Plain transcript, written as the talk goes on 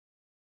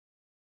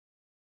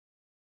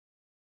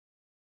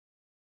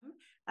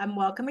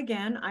Welcome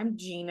again. I'm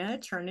Gina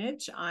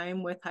Turnage.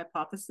 I'm with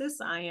Hypothesis.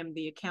 I am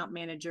the account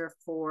manager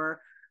for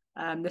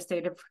the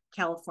state of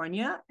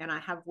California, and I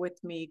have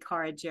with me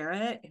Cara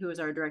Jarrett, who is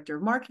our director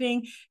of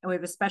marketing, and we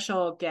have a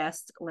special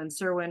guest, Lynn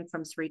Serwin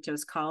from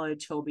Cerritos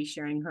College, who will be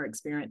sharing her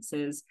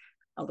experiences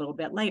a little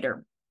bit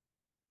later.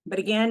 But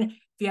again, if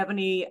you have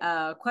any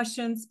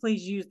questions,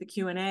 please use the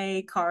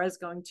Q&A. Cara is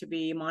going to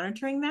be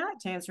monitoring that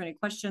to answer any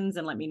questions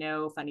and let me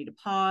know if I need to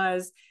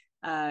pause.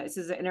 This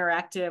is an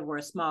interactive or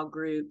a small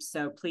group,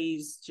 so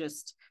please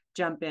just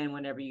jump in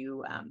whenever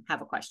you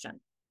have a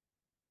question.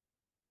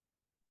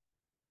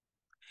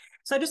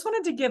 So I just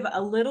wanted to give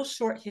a little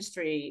short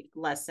history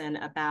lesson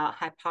about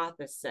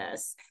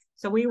Hypothesis.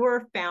 So we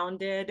were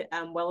founded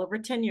well over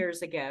 10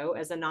 years ago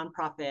as a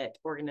nonprofit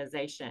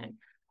organization.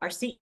 Our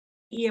CEO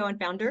and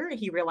founder,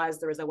 he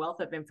realized there was a wealth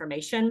of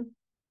information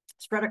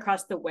spread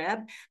across the web,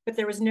 but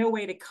there was no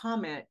way to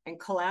comment and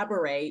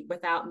collaborate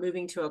without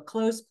moving to a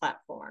closed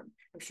platform.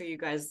 I'm sure you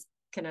guys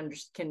can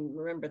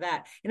remember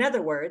that. In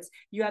other words,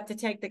 you have to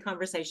take the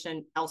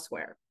conversation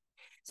elsewhere.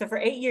 So for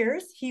 8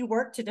 years, he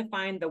worked to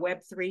define the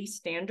Web3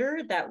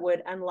 standard that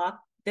would unlock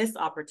this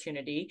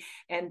opportunity,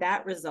 and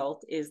that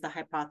result is the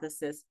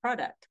Hypothesis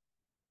product.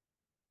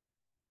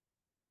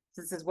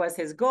 This was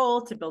his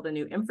goal, to build a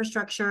new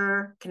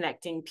infrastructure,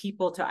 connecting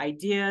people to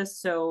ideas,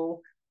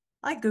 so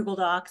like Google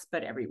Docs,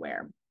 but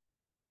everywhere.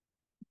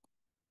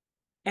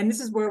 And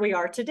this is where we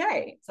are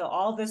today. So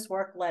all this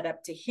work led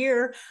up to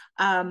here.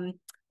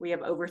 We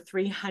have over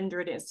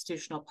 300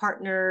 institutional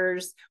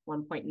partners,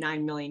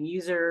 1.9 million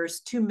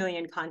users, 2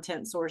 million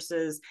content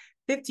sources,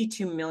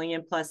 52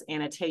 million plus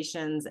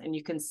annotations. And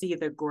you can see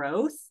the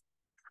growth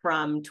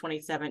from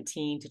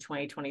 2017 to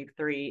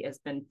 2023 has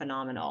been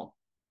phenomenal.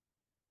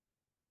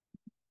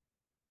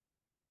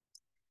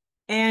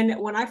 And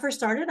when I first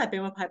started, I've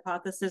been with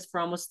Hypothesis for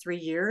almost 3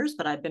 years,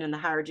 but I've been in the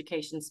higher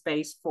education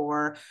space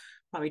for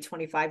probably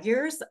 25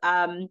 years.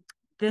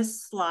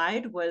 This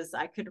slide was,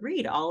 I could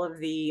read all of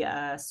the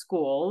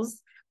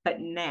schools,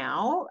 but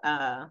now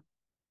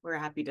we're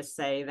happy to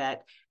say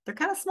that they're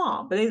kind of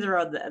small, but these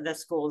are the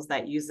schools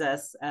that use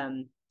us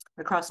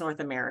across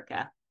North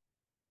America.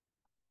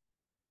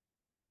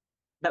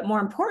 But more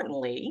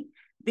importantly,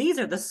 these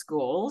are the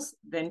schools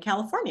in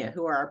California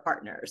who are our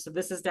partners. So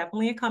this is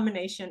definitely a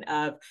combination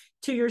of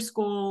 2-year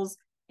schools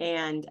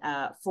and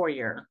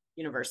 4-year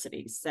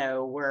universities.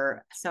 So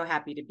we're so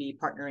happy to be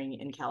partnering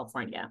in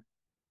California.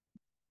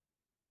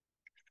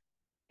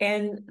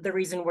 And the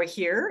reason we're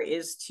here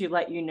is to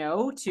let you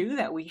know, too,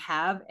 that we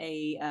have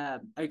a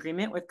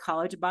agreement with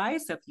College Buy.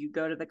 So if you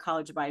go to the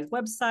College Buy's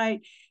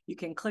website, you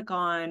can click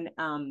on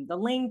the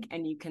link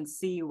and you can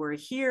see we're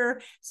here.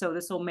 So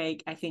this will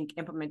make, I think,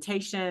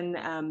 implementation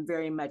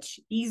very much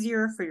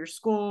easier for your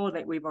school.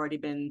 That we've already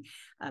been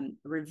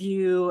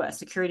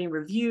security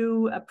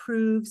review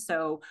approved.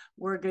 So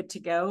we're good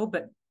to go.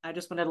 But I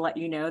just wanted to let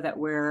you know that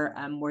we're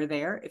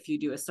there. If you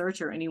do a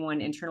search or anyone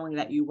internally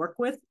that you work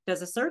with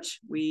does a search,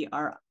 we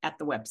are at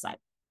the website.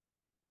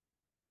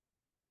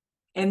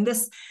 And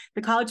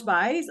the College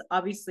Buys,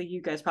 obviously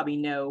you guys probably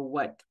know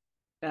what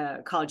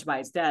College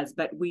Buys does,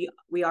 but we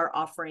are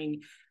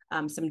offering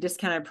some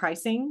discounted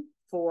pricing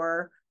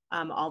for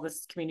all the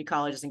community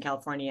colleges in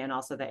California and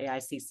also the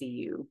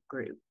AICCU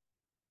group.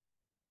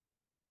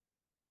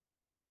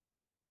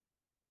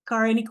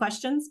 Cara, any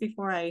questions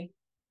before I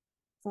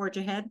forge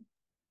ahead?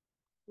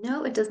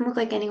 No, it doesn't look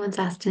like anyone's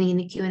asked any in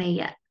the Q&A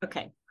yet.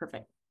 Okay,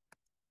 perfect.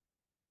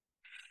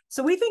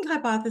 So we think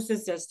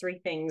Hypothesis does 3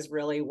 things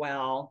really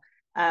well.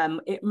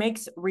 It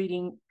makes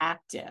reading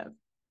active.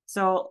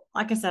 So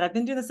like I said, I've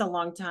been doing this a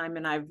long time,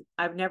 and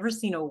I've never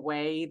seen a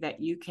way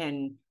that you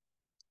can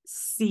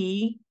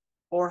see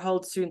or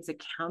hold students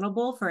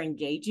accountable for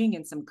engaging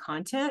in some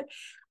content.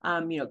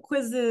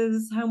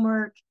 Quizzes,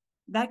 homework,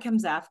 that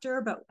comes after,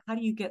 but how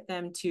do you get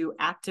them to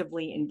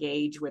actively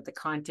engage with the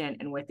content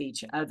and with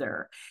each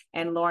other?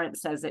 And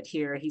Lawrence says it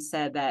here. He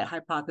said that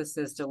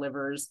Hypothesis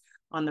delivers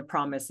on the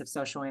promise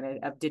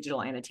of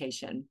digital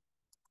annotation.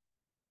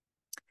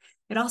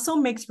 It also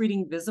makes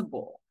reading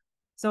visible.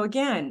 So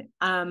again,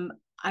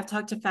 I've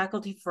talked to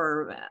faculty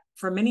for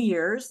many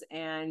years,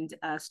 and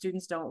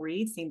students don't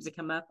read seems to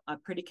come up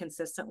pretty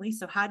consistently.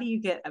 So how do you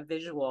get a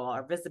visual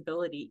or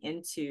visibility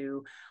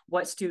into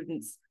what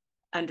students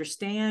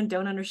understand,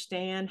 don't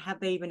understand, have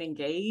they even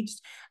engaged?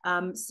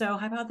 So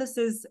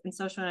Hypothesis and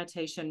social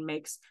annotation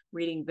makes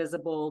reading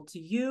visible to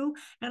you,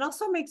 and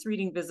also makes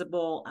reading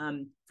visible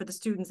for the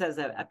students as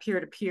a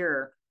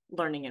peer-to-peer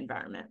learning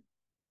environment.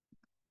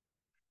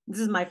 This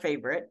is my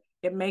favorite.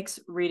 It makes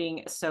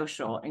reading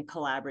social and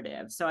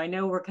collaborative. So I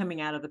know we're coming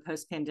out of the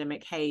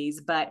post-pandemic haze,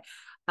 but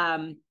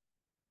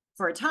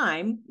for a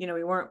time,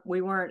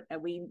 we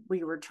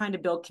were trying to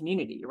build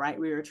community, right?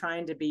 We were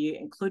trying to be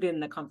included in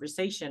the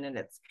conversation,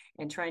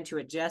 and trying to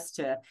adjust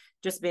to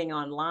just being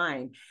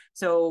online.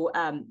 So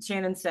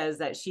Shannon says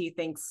that she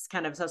thinks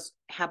kind of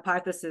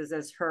Hypothesis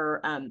as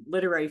her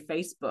literary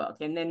Facebook.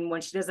 And then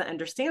when she doesn't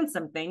understand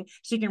something,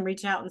 she can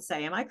reach out and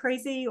say, am I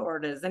crazy? Or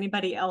does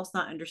anybody else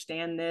not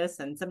understand this?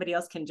 And somebody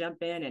else can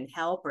jump in and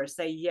help or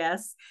say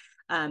yes.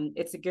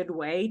 It's a good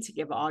way to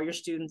give all your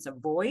students a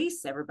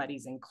voice.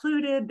 Everybody's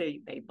included,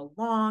 they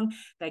belong,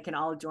 they can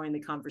all join the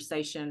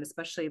conversation,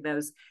 especially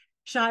those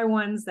shy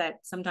ones that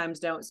sometimes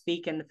don't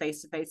speak in the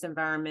face-to-face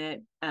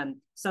environment.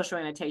 Social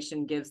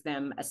annotation gives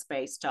them a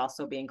space to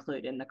also be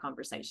included in the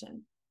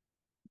conversation.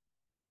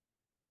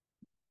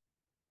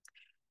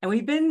 And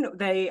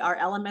our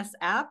LMS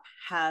app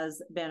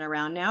has been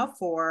around now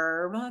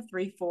for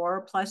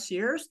 3-4+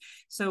 years.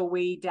 So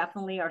we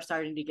definitely are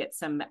starting to get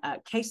some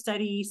case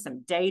studies,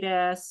 some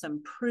data,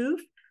 some proof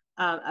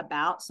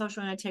about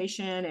social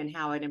annotation and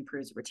how it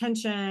improves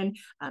retention,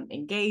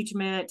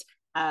 engagement.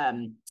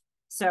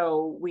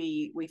 So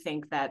we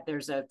think that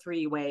there's a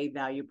 3-way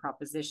value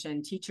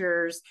proposition.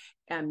 Teachers,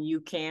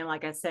 you can,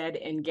 like I said,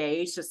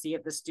 engage to see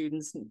if the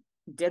students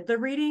did the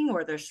reading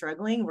or they're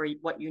struggling, or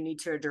what you need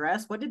to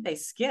address. What did they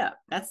skip?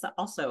 That's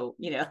also,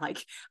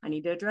 like, I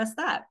need to address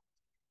that.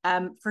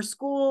 For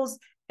schools,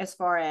 as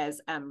far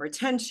as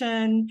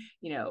retention,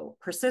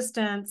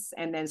 persistence,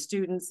 and then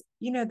students,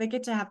 they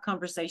get to have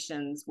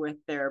conversations with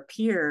their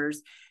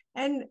peers,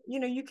 and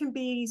you can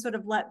be sort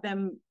of let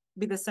them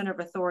be the center of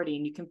authority,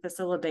 and you can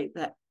facilitate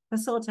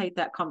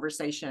that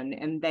conversation,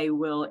 and they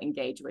will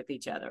engage with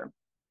each other.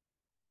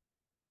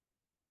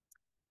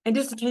 And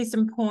just a case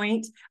in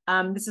point,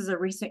 this is a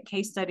recent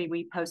case study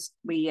we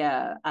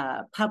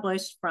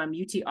published from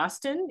UT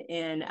Austin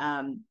in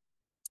a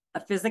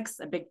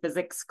big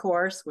physics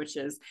course, which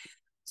is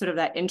sort of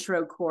that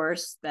intro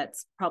course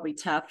that's probably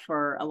tough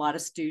for a lot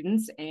of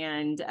students.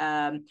 And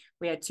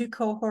we had 2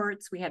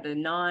 cohorts. We had a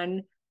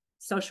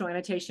non-social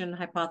annotation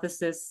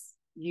hypothesis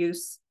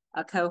use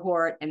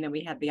cohort, and then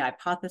we had the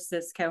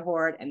hypothesis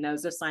cohort, and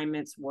those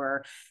assignments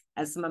were,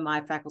 as some of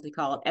my faculty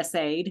call it,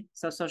 essayed,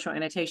 so social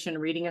annotation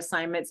reading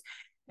assignments.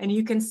 And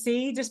you can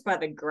see just by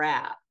the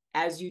graph,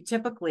 as you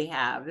typically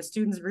have, the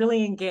students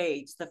really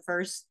engage the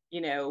first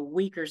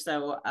week or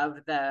so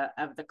of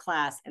the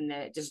class, and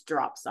then it just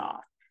drops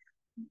off.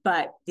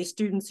 But the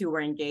students who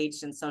were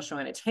engaged in social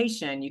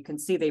annotation, you can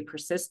see they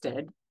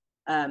persisted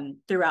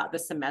throughout the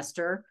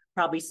semester,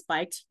 probably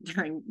spiked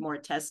during more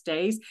test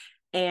days,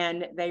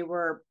 and they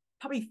were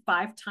probably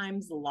 5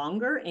 times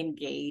longer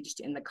engaged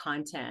in the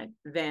content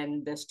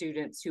than the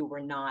students who were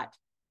not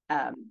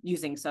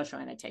using social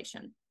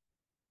annotation.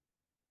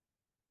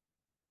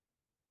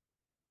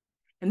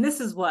 And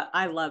this is what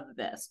I love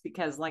this,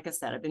 because like I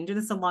said, I've been doing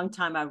this a long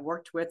time. I've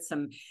worked with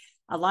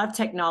a lot of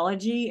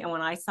technology. And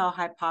when I saw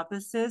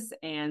hypothesis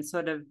and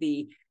sort of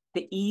the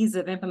ease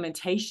of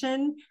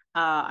implementation,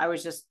 I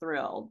was just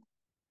thrilled.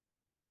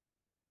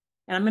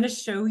 And I'm going to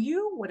show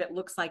you what it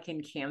looks like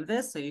in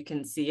Canvas so you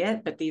can see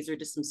it, but these are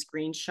just some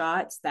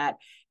screenshots that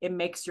it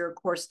makes your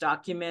course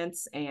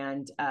documents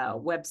and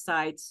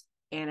websites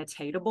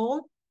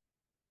annotatable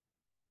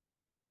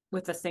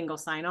with a single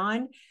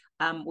sign-on.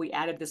 We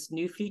added this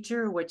new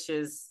feature, which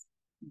has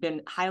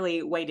been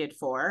highly waited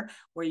for,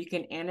 where you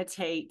can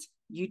annotate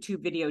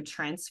YouTube video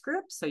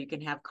transcripts, so you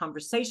can have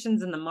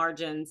conversations in the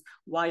margins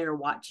while you're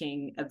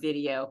watching a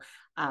video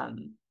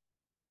and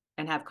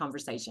have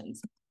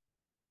conversations.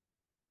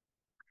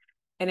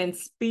 And in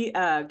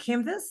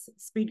Canvas,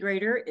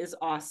 SpeedGrader is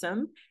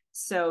awesome.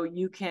 So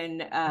you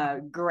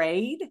can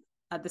grade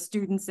the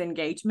student's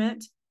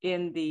engagement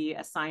in the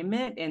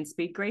assignment in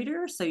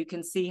SpeedGrader. So you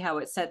can see how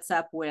it sets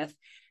up with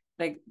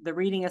the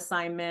reading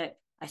assignment.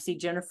 I see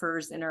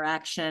Jennifer's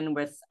interaction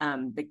with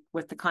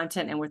the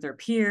content and with her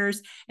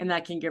peers, and I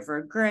can give her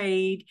a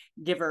grade,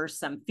 give her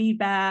some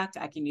feedback.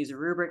 I can use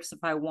rubrics if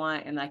I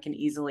want, and I can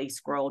easily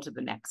scroll to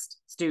the next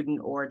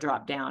student or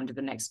drop down to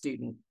the next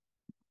student.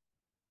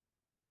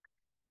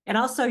 And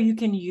also you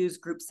can use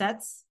group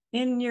sets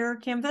in your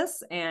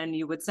Canvas, and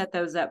you would set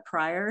those up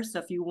prior. So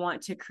if you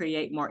want to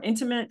create more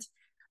intimate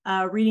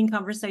reading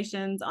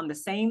conversations on the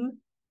same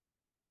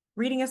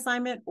reading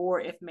assignment, or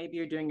if maybe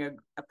you're doing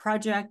a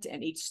project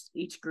and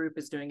each group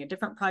is doing a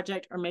different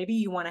project, or maybe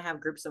you want to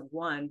have groups of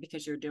 1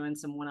 because you're doing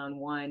some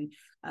one-on-one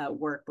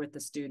work with the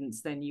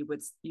students, then you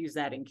would use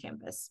that in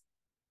Canvas.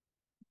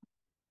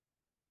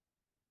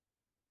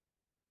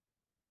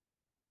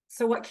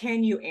 So what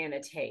can you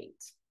annotate?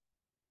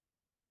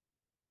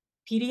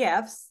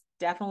 PDFs,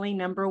 definitely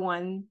number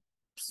 1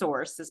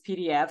 source is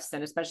PDFs,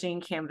 and especially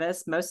in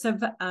Canvas. Most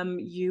of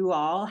you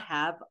all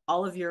have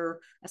all of your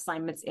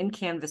assignments in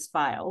Canvas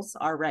files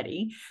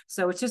already.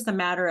 So it's just a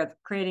matter of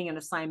creating an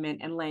assignment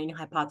and laying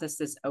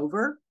hypothesis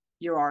over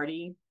your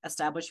already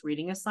established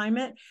reading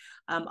assignment.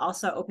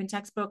 Also open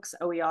textbooks,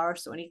 OER,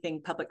 so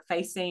anything public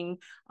facing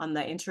on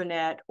the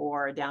internet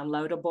or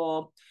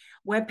downloadable.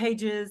 Web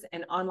pages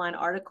and online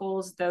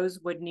articles, those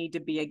would need to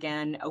be,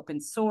 again,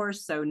 open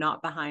source, so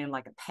not behind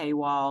like a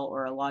paywall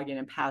or a login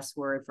and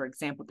password. For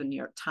example, the New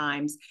York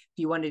Times, if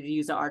you wanted to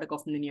use an article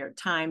from the New York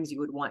Times,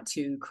 you would want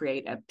to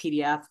create a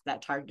PDF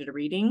that targeted a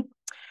reading.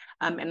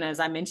 And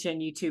as I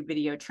mentioned, YouTube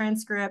video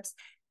transcripts.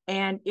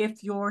 And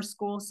if your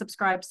school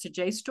subscribes to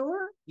JSTOR,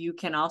 you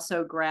can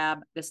also grab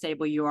the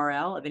stable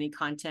URL of any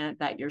content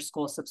that your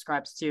school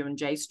subscribes to in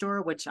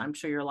JSTOR, which I'm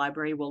sure your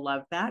library will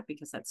love that,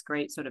 because that's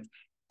great sort of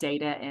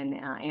data and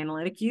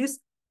analytic use.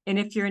 And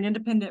if you're an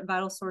independent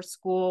Vital Source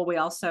school, we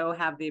also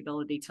have the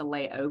ability to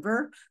lay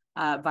over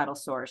Vital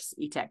Source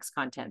e-text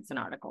contents and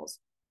articles.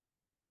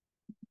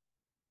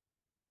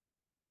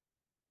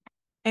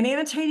 And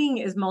annotating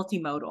is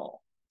multimodal.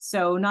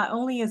 So not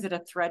only is it a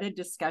threaded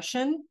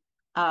discussion,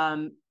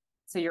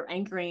 so you're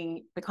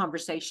anchoring the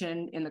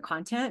conversation in the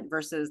content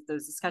versus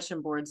those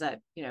discussion boards that,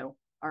 you know,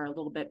 are a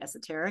little bit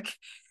esoteric.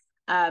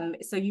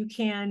 So you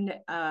can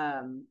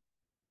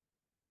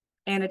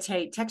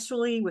annotate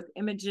textually with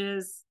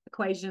images,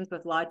 equations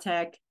with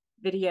LaTeX,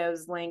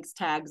 videos, links,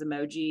 tags,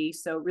 emoji.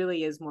 So it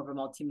really is more of a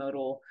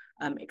multimodal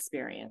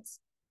experience.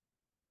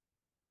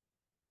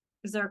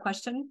 Is there a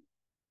question?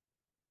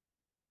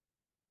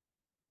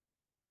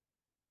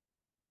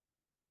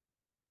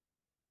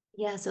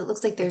 Yeah, so it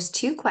looks like there's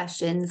two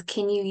questions.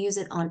 Can you use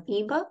it on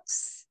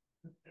ebooks?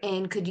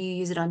 And could you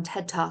use it on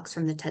TED Talks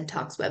from the TED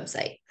Talks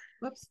website?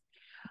 Whoops.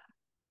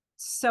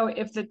 So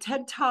if the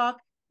TED Talk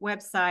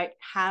website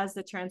has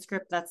the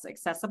transcript that's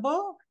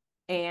accessible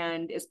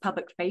and is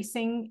public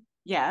facing,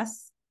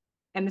 yes.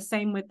 And the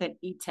same with an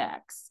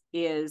e-text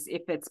is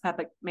if it's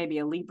public, maybe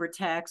a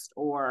LibreText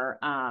or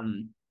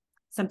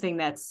something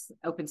that's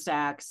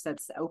OpenStax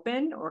that's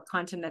open or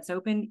content that's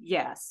open,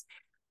 yes.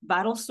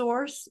 Vital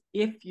Source,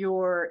 if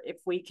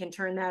we can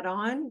turn that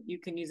on, you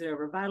can use it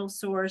over Vital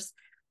Source.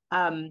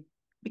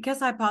 Because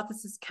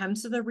Hypothesis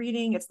comes to the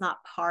reading, it's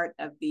not part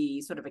of the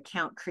sort of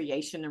account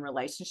creation and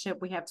relationship.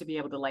 We have to be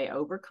able to lay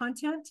over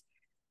content.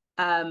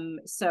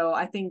 So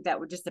I think that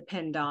would just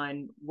depend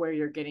on where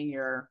you're getting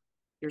your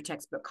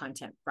textbook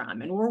content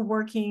from. And we're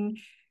working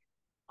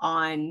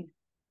on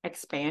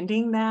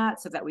expanding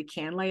that so that we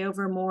can lay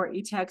over more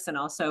e-text. And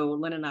also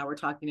Lynn and I were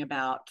talking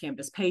about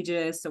Canvas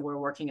pages. So we're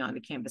working on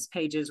the Canvas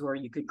pages where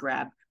you could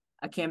grab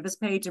a Canvas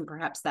page, and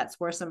perhaps that's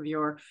where some of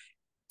your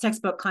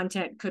textbook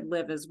content could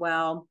live as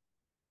well.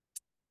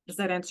 Does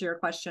that answer your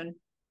question?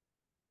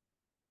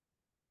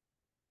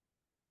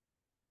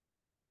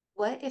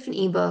 What if an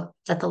ebook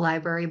that the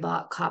library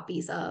bought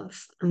copies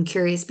of? I'm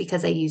curious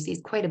because I use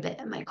these quite a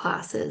bit in my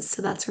classes.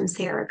 So that's from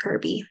Sarah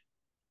Kirby.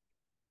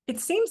 It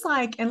seems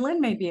like, and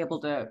Lynn may be able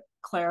to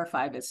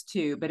clarify this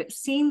too, but it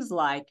seems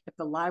like if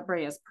the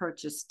library has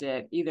purchased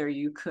it, either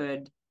you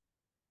could,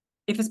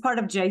 if it's part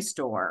of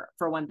JSTOR,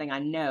 for one thing, I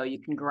know you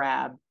can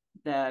grab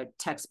the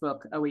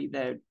textbook,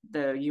 the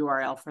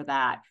URL for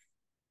that.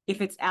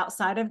 If it's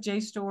outside of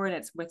JSTOR and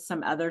it's with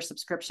some other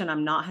subscription,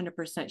 I'm not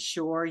 100%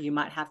 sure. You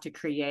might have to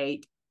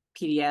create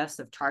PDFs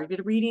of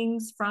targeted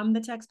readings from the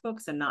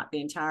textbooks and not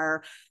the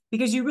entire,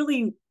 because you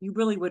really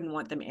wouldn't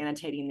want them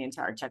annotating the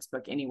entire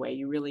textbook anyway.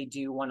 You really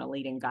do want to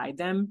lead and guide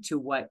them to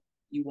what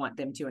you want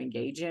them to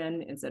engage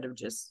in instead of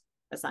just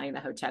assigning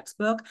the whole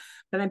textbook.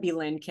 But maybe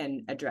Lynn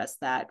can address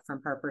that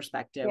from her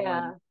perspective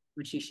Yeah.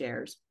 when she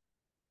shares.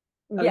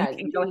 Oh, Yeah. you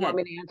can Do go you ahead. want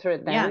me to answer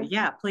it Yeah, then?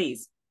 yeah,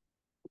 please.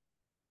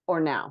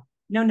 Or now?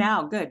 No,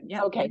 now. Good.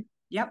 Yeah. Okay.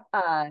 Yep.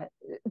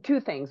 Two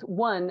things.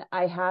 One,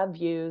 I have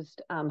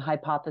used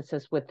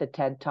Hypothesis with the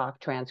TED Talk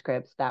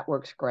transcripts. That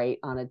works great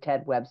on a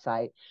TED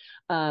website.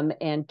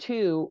 And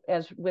two,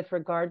 as with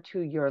regard to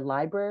your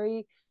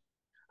library,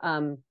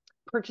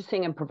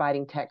 purchasing and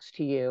providing text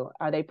to you,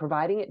 are they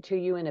providing it to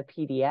you in a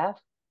PDF?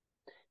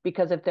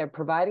 Because if they're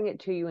providing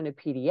it to you in a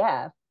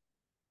PDF,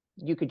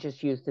 you could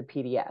just use the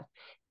PDF.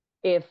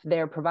 If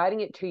they're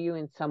providing it to you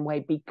in some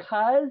way,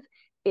 because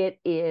it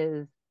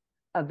is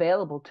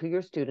available to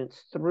your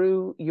students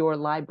through your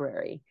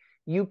library,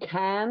 you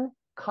can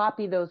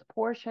copy those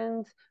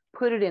portions,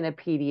 put it in a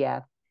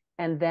PDF,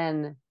 and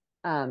then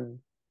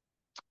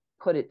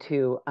put it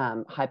to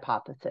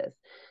Hypothesis.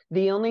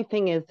 The only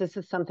thing is, this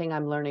is something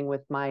I'm learning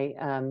with my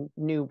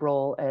new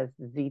role as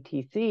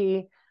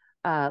ZTC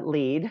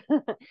lead,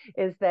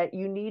 is that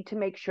you need to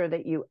make sure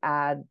that you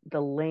add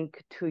the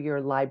link to your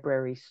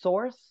library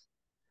source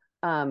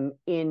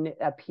in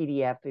a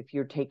PDF if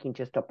you're taking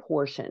just a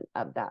portion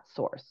of that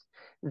source.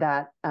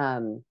 That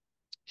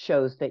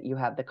shows that you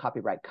have the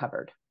copyright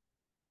covered.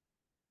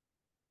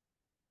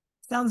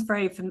 Sounds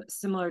very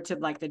similar to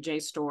like the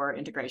JSTOR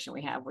integration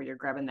we have where you're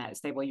grabbing that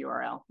stable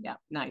URL. Yeah,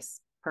 nice.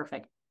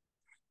 Perfect.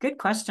 Good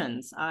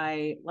questions.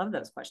 I love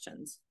those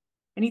questions.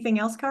 Anything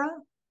else, Cara?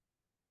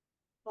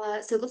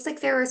 So it looks like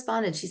Sarah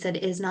responded. She said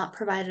it is not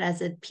provided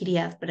as a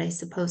PDF, but I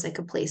suppose I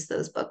could place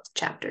those book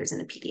chapters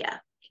in a PDF.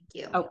 Thank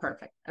you. Oh,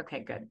 perfect.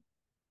 Okay, good.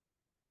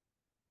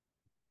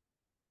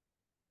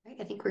 All right,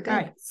 I think we're good. All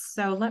right,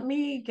 so let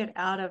me get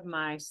out of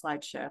my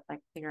slideshow. If I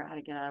can figure out how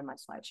to get out of my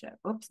slideshow.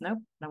 Oops, nope,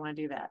 I don't want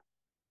to do that.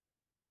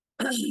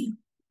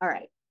 All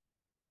right.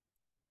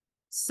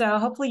 So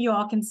hopefully you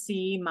all can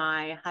see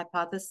my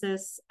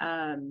Hypothesis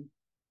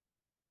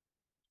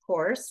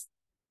course.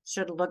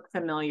 Should look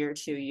familiar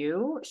to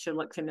you, should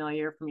look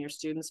familiar from your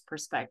students'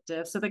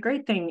 perspective. So the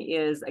great thing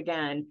is,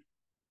 again,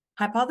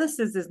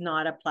 Hypothesis is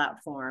not a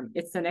platform.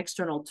 It's an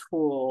external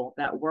tool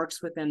that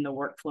works within the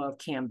workflow of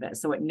Canvas.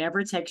 So it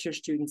never takes your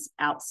students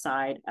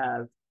outside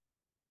of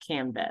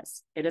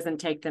Canvas. It doesn't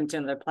take them to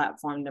another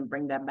platform, then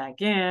bring them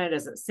back in. It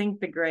doesn't sync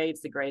the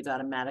grades. The grades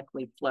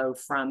automatically flow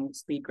from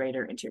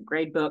SpeedGrader into your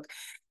gradebook.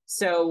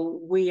 So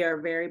we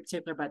are very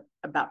particular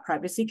about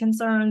privacy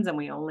concerns, and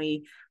we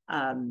only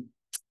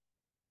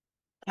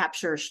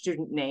capture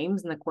student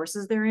names and the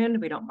courses they're in.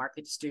 We don't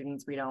market to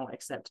students. We don't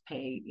accept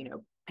pay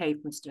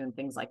from student,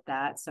 things like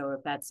that. So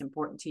if that's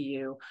important to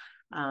you,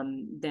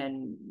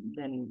 then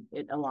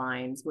it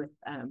aligns with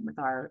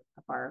our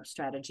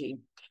strategy.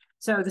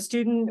 So the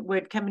student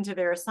would come into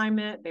their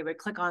assignment. They would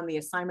click on the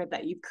assignment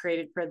that you've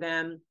created for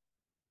them.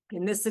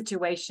 In this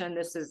situation,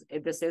 this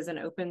is an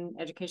open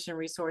education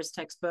resource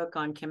textbook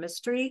on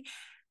chemistry.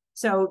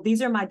 So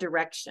these are my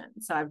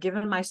directions. So I've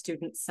given my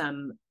students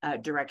some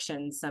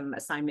directions, some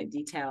assignment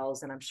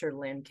details, and I'm sure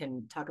Lynn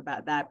can talk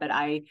about that. But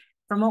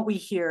from what we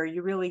hear,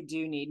 you really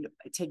do need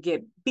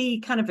to be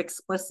kind of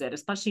explicit,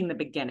 especially in the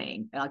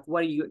beginning. Like,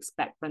 what do you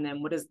expect from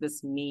them? What does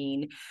this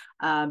mean?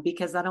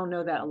 Because I don't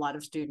know that a lot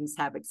of students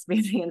have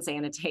experience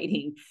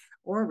annotating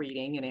or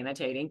reading and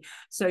annotating.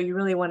 So you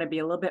really want to be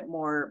a little bit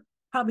more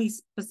probably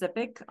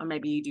specific, or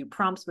maybe you do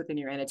prompts within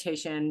your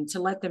annotation to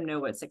let them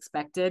know what's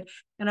expected.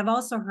 And I've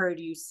also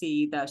heard you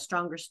see the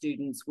stronger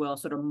students will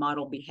sort of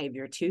model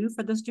behavior too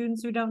for the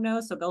students who don't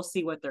know. So they'll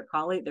see what their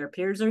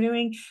peers are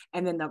doing,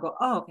 and then they'll go,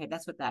 oh, okay,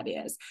 that's what that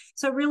is.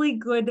 So really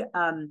good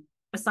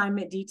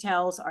assignment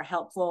details are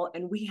helpful.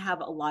 And we have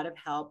a lot of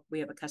help.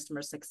 We have a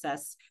customer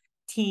success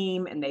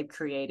team, and they've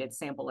created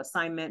sample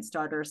assignments,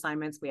 starter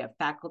assignments. We have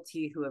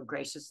faculty who have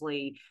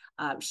graciously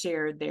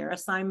shared their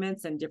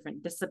assignments in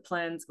different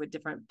disciplines with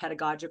different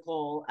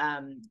pedagogical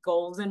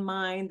goals in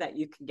mind that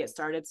you can get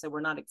started. So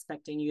we're not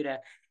expecting you to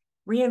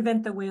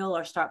reinvent the wheel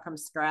or start from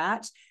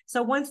scratch.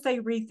 So once they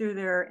read through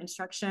their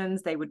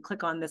instructions, they would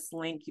click on this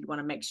link. You'd want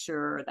to make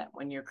sure that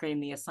when you're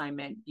creating the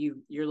assignment,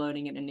 you're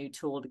loading in a new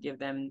tool to give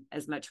them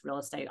as much real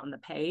estate on the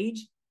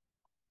page.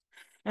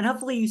 And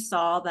hopefully you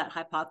saw that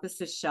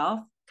hypothesis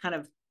shelf kind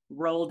of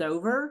rolled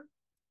over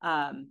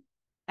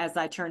as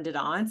I turned it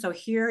on. So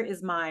here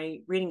is my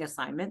reading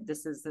assignment.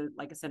 This is,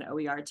 like I said, an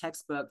OER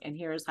textbook, and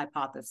here's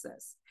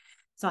hypothesis.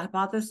 So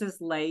hypothesis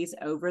lays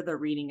over the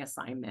reading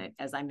assignment,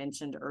 as I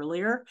mentioned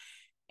earlier.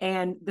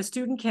 And the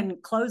student can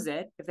close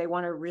it if they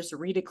want to just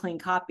read a clean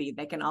copy.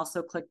 They can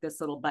also click this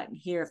little button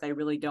here if they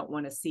really don't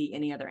want to see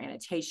any other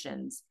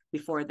annotations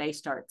before they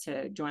start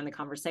to join the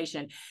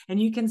conversation.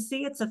 And you can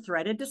see it's a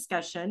threaded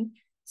discussion.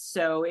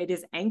 So it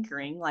is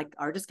anchoring, like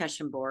our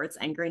discussion boards,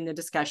 anchoring the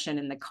discussion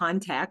in the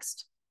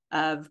context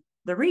of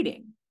the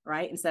reading,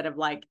 right? Instead of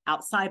like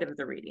outside of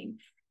the reading.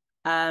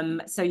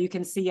 So you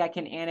can see I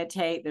can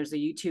annotate. There's a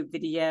YouTube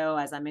video,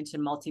 as I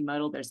mentioned,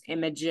 multimodal. There's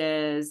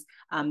images.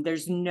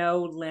 There's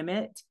no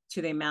limit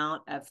to the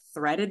amount of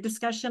threaded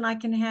discussion I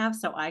can have.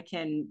 So I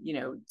can,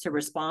 to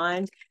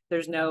respond,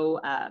 there's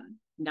no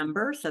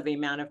number. So the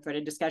amount of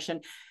threaded discussion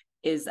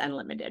is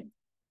unlimited.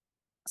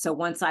 So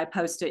once I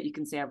post it, you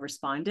can see I've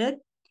responded.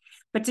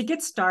 But to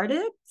get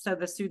started, so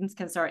the students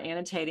can start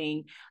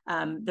annotating,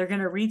 they're going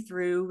to read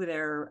through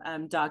their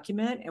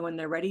document. And when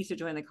they're ready to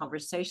join the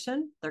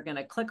conversation, they're going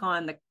to click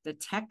on the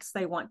text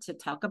they want to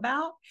talk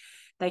about.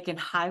 They can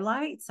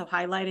highlight. So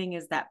highlighting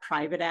is that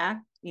private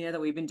act, that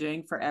we've been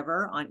doing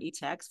forever on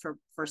eText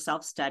for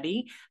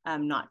self-study,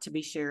 not to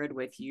be shared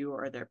with you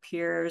or their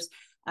peers.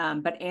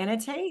 But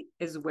annotate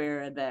is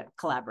where the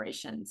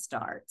collaboration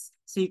starts.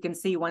 So you can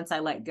see once I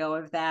let go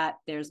of that,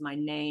 there's my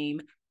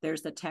name.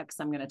 There's the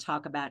text I'm going to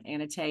talk about,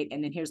 annotate,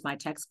 and then here's my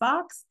text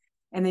box.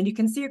 And then you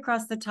can see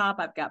across the top,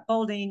 I've got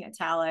bolding,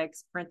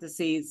 italics,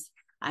 parentheses.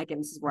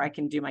 This is where I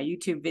can do my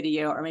YouTube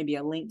video or maybe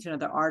a link to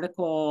another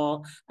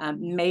article.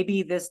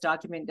 Maybe this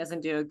document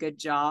doesn't do a good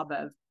job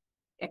of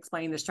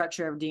explaining the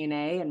structure of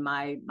DNA, and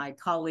my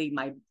colleague,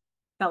 my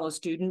fellow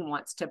student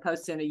wants to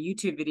post in a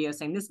YouTube video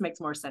saying this makes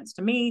more sense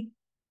to me.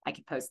 I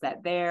can post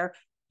that there.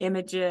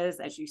 Images,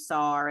 as you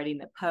saw already in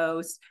the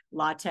post,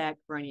 LaTeX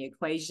for any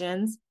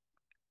equations.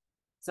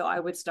 So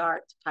I would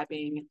start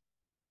typing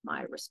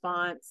my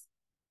response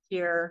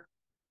here.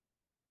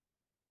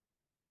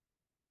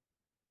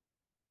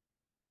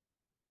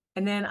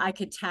 And then I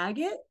could tag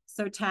it.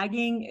 So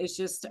tagging is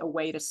just a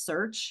way to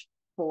search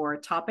for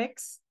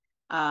topics,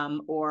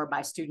 or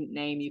by student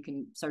name, you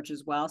can search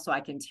as well. So I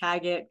can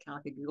tag it, kind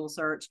of like a Google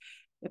search.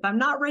 If I'm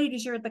not ready to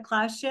share at the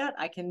class yet,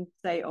 I can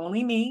say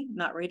only me,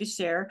 not ready to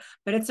share.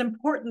 But it's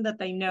important that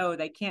they know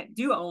they can't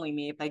do only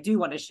me if they do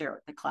want to share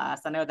with the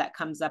class. I know that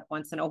comes up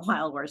once in a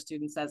while where a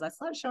student says,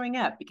 "That's not showing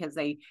up," because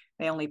they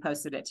only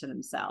posted it to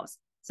themselves.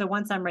 So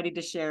once I'm ready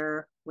to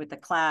share with the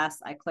class,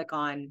 I click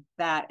on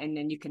that, and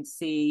then you can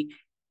see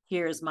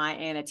here's my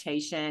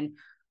annotation.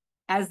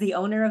 As the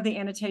owner of the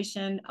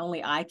annotation,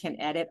 only I can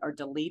edit or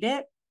delete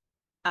it,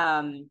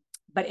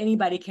 but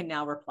anybody can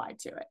now reply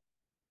to it.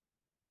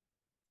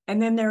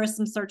 And then there is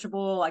some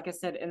searchable, like I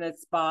said, in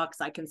this box,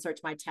 I can search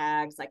my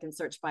tags. I can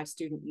search by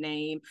student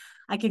name.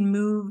 I can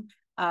move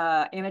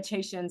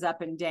annotations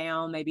up and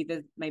down. Maybe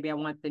I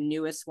want the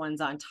newest ones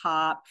on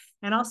top.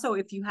 And also,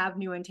 if you have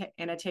new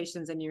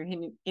annotations and you're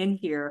in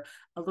here,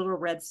 a little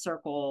red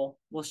circle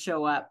will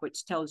show up,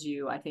 which tells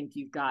you, I think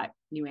you've got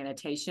new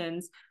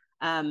annotations.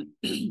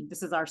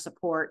 This is our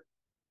support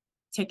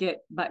ticket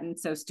button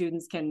so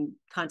students can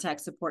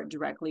contact support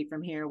directly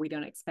from here. We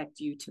don't expect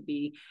you to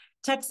be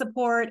tech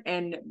support,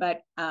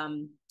 but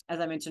as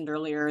I mentioned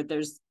earlier,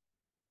 there's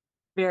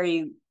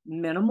very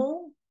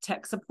minimal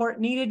tech support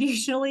needed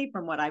usually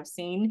from what I've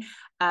seen.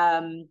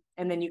 And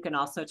then you can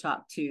also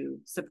talk to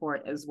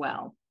support as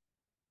well.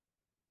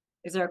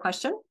 Is there a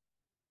question?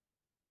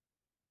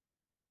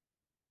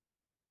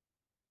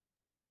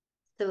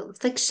 So it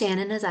looks like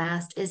Shannon has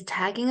asked, is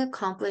tagging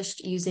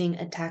accomplished using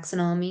a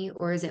taxonomy,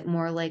 or is it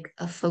more like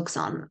a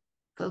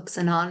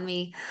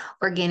folksonomy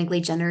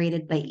organically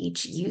generated by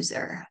each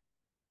user?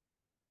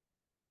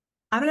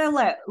 I'm going to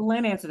let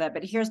Lynn answer that,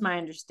 but here's my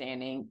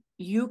understanding.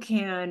 You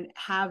can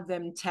have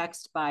them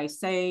text by,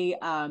 say,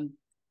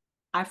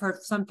 I've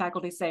heard some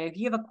faculty say, if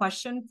you have a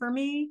question for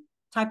me,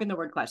 type in the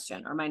word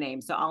question or my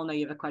name, so I'll know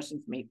you have a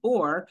question for me.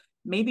 Or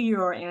maybe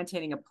you're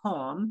annotating a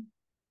poem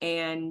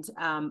and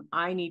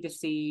I need to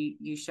see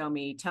you show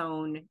me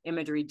tone,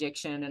 imagery,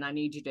 diction, and I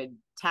need you to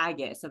tag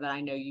it so that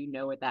I know you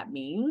know what that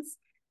means.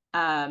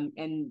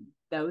 And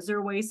those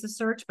are ways to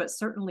search, but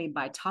certainly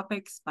by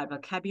topics, by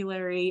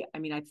vocabulary. I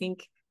mean, I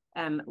think,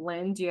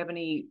 Lynn, do you have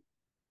any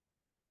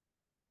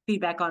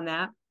feedback on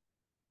that?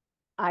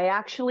 I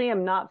actually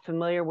am not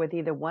familiar with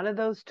either one of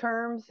those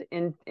terms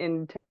in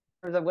terms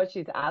of what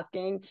she's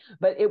asking,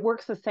 but it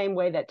works the same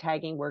way that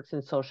tagging works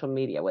in social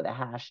media with a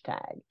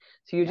hashtag.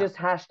 So you just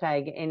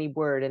hashtag any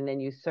word and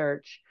then you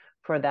search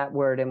for that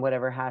word, and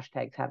whatever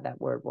hashtags have that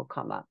word will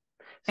come up.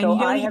 So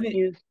I have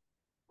used,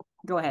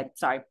 go ahead,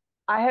 sorry.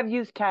 I have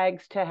used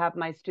tags to have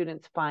my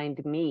students find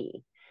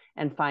me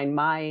and find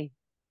my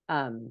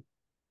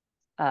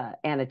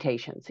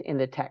annotations in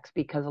the text,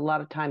 because a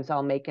lot of times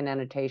I'll make an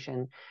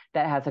annotation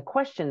that has a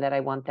question that I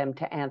want them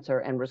to answer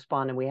and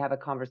respond, and we have a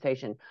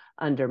conversation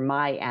under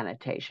my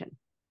annotation.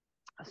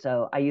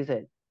 So I use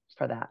it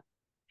for that.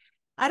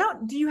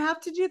 Do you have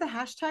to do the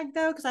hashtag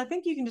though? Because I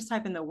think you can just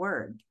type in the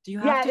word. Do you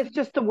have Yeah, to? it's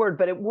just the word,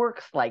 but it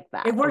works like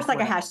that. It works like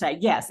a hashtag.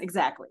 Yes,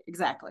 exactly.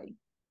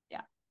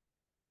 Yeah.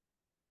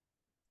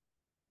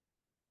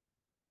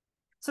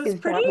 So it's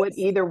pretty. Is that what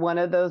either one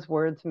of those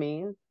words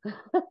means?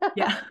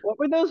 Yeah. What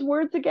were those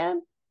words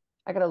again?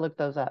 I gotta look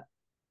those up.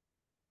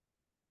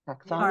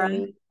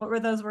 Taxonomy. What were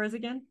those words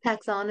again?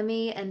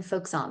 Taxonomy and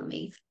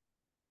folksonomy.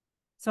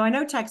 So I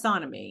know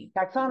taxonomy.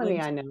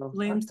 Taxonomy, I know.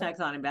 Bloom's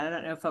taxonomy, but I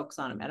don't know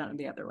folksonomy. I don't know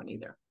the other one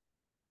either.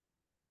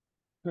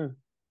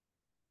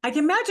 I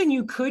can imagine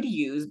you could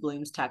use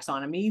Bloom's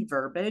taxonomy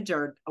verbiage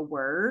or a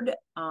word,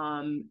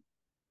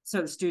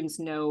 so the students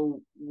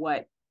know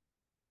what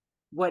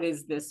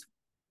is this.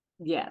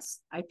 Yes,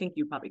 I think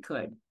you probably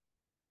could.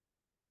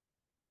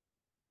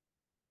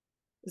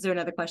 Is there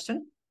another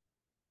question?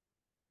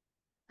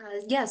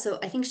 Yeah, so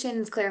I think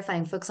Shannon's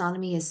clarifying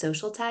folksonomy is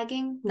social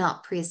tagging,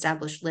 not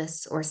pre-established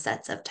lists or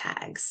sets of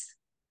tags.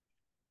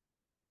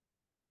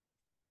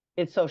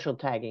 It's social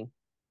tagging.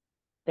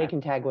 They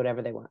can tag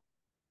whatever they want.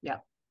 Yeah.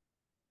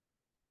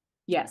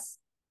 Yes.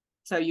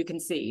 So you can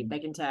see they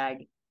can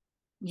tag.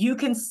 You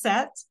can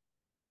set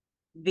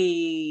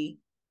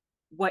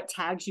what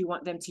tags you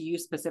want them to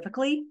use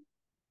specifically.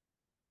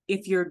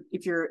 If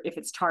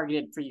it's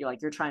targeted for you,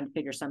 like you're trying to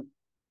figure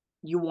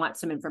you want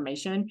some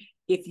information.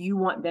 If you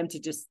want them to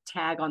just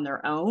tag on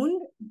their own,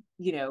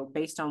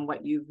 based on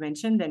what you've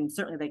mentioned, then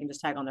certainly they can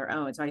just tag on their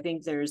own. So I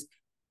think there's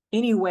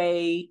any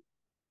way,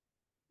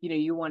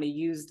 you want to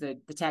use the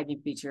tagging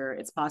feature,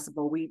 it's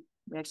possible. We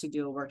actually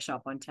do a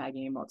workshop on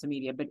tagging in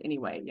multimedia, but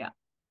anyway, yeah.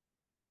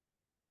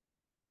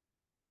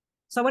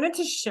 So I wanted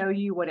to show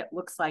you what it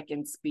looks like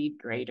in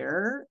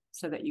SpeedGrader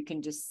so that you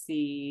can just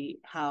see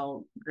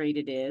how great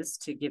it is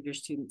to give your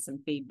students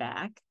some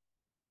feedback.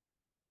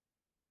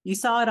 You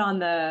saw it on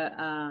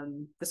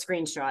the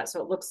screenshot,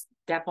 so it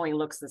definitely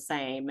looks the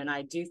same. And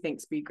I do think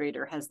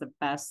SpeedGrader has the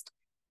best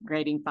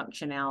grading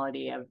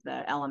functionality of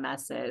the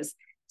LMSs.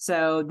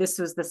 So this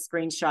was the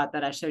screenshot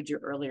that I showed you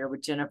earlier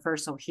with Jennifer.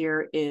 So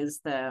here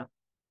is the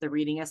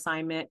reading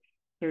assignment.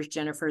 Here's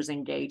Jennifer's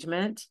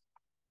engagement,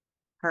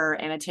 her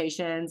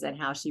annotations, and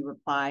how she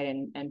replied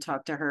and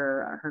talked to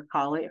her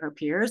colleague, her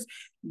peers.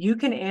 You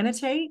can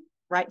annotate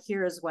right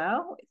here as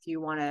well if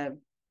you want to,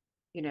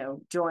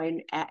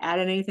 add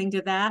anything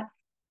to that.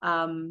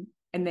 And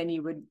then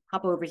you would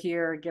hop over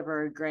here, give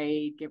her a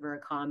grade, give her a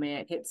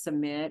comment, hit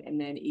submit,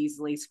 and then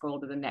easily scroll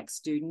to the next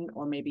student,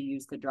 or maybe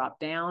use the drop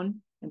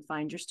down and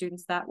find your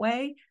students that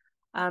way.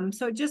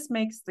 So it just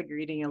makes the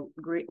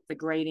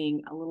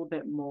grading a little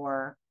bit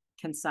more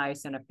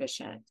concise and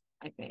efficient,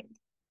 I think.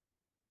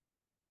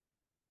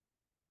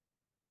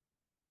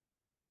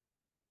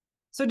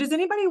 So does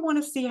anybody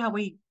want to see how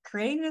we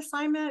create an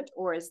assignment,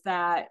 or is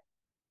that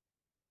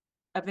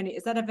of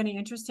any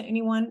interest to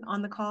anyone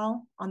on the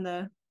call?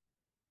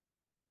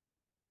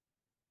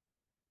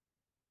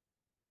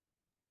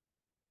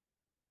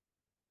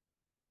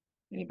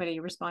 Anybody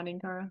responding,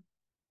 Cara?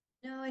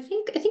 No, I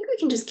think we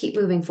can just keep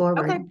moving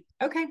forward.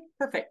 Okay,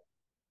 perfect.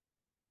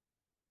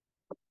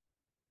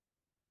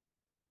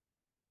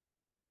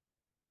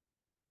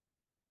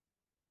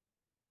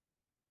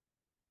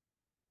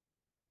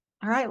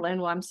 All right, Lynn.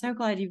 Well, I'm so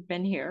glad you've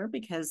been here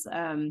because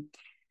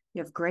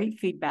You have great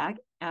feedback.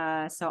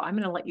 So I'm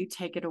going to let you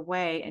take it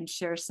away and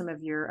share some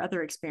of your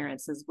other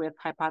experiences with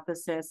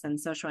hypothesis and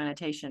social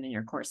annotation in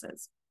your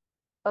courses.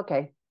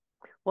 Okay.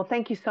 Well,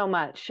 thank you so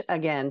much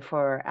again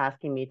for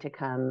asking me to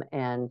come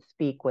and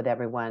speak with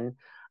everyone.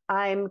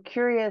 I'm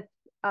curious,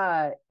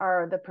 are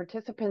the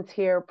participants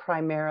here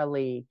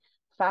primarily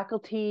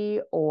faculty,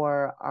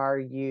 or are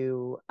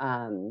you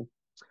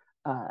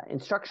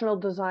instructional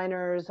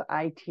designers,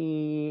 IT,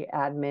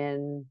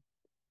 admin?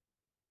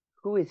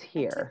 Who is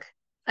here?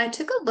 I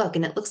took a look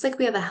and it looks like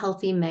we have a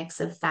healthy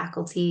mix of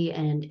faculty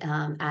and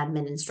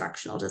admin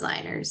instructional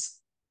designers.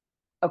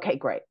 Okay,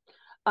 great.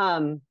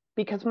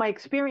 Because my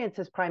experience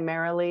is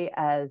primarily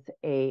as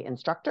a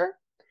instructor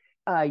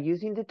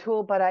using the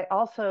tool, but I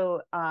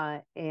also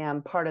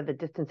am part of the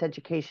distance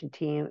education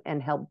team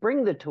and help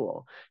bring the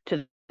tool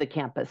to the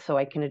campus, so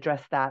I can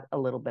address that a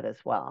little bit as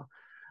well.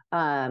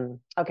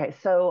 Okay,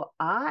 so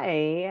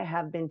I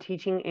have been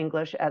teaching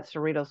English at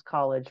Cerritos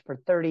College for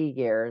 30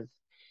 years,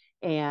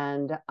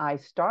 and I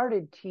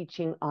started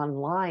teaching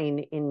online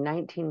in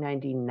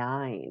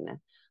 1999,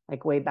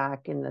 like way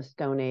back in the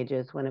Stone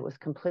Ages when it was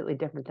completely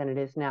different than it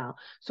is now.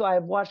 So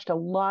I've watched a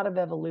lot of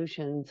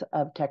evolutions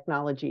of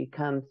technology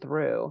come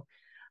through.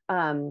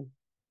 Um,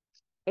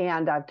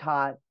 and I've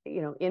taught,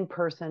 in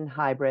person,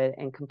 hybrid,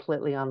 and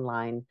completely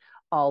online,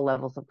 all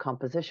levels of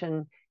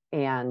composition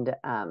and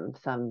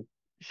some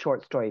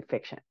short story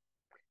fiction.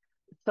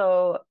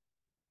 So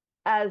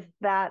as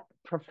that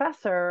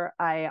professor,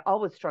 I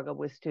always struggle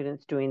with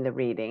students doing the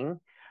reading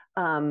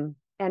and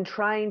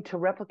trying to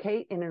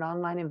replicate in an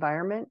online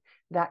environment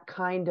that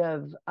kind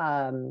of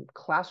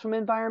classroom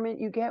environment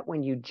you get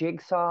when you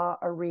jigsaw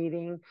a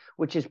reading,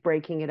 which is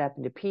breaking it up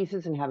into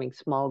pieces and having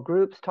small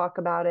groups talk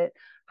about it.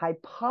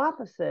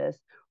 Hypothesis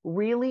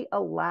really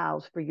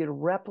allows for you to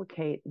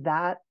replicate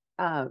that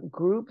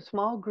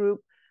small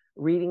group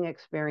reading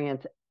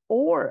experience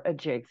or a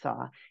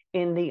jigsaw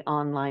in the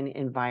online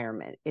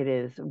environment. It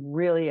is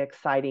really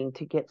exciting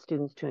to get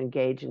students to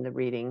engage in the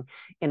reading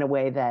in a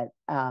way that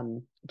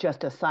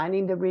just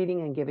assigning the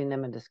reading and giving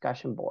them a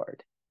discussion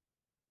board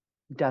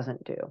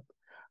doesn't do.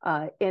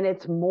 And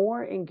it's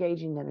more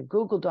engaging than a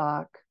Google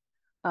Doc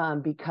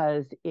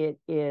because it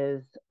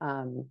is,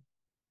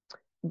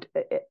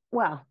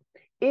 well,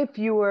 if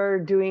you are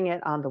doing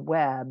it on the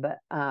web,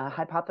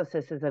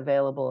 Hypothesis is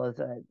available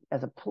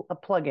as a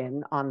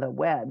plugin on the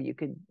web. You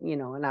could,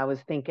 and I was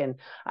thinking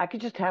I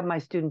could just have my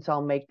students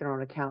all make their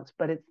own accounts,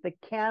 but it's the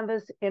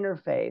Canvas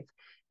interface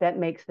that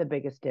makes the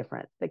biggest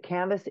difference. The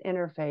Canvas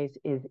interface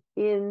is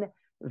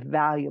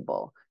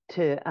invaluable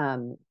to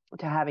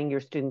having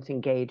your students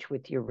engage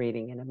with your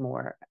reading in a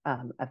more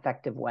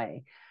effective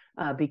way.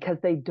 Because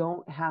they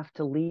don't have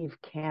to leave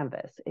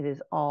Canvas. It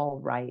is all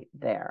right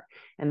there.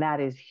 And that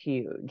is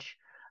huge.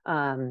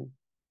 As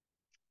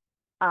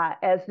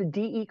the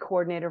DE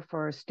coordinator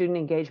for student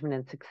engagement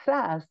and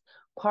success,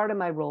 part of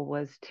my role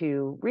was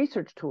to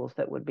research tools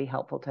that would be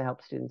helpful to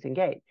help students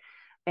engage.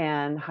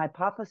 And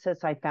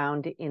Hypothesis I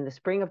found in the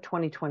spring of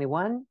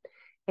 2021,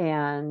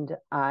 and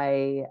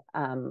I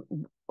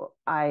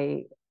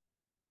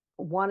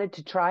wanted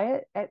to try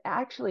it.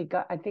 I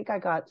think I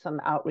got some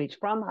outreach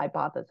from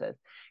Hypothesis,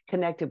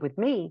 connected with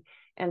me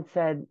and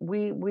said,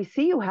 we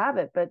see you have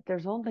it, but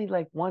there's only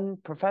like one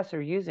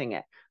professor using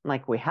it. I'm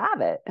like, we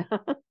have it.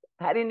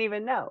 I didn't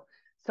even know.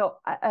 So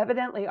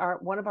evidently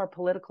one of our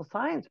political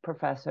science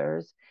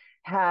professors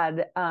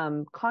had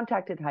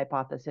contacted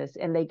Hypothesis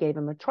and they gave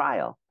him a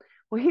trial.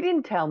 Well, he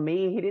didn't tell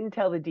me, he didn't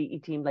tell the DE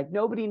team, like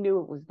nobody knew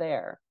it was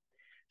there.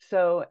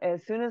 So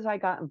as soon as I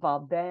got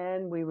involved,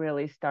 then we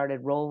really started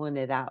rolling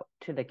it out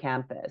to the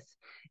campus.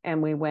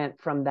 And we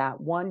went from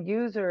that one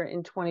user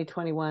in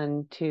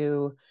 2021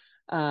 to,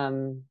 I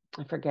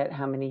forget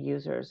how many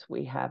users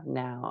we have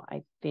now.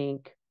 I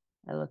think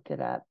I looked it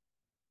up.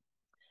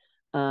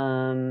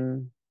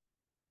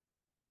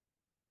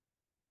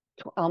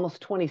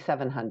 Almost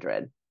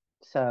 2,700.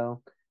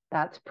 So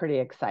that's pretty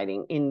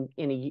exciting in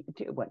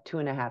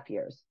 2.5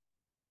 years.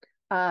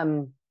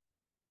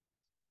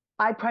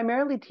 I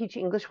primarily teach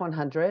English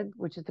 100,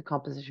 which is the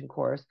composition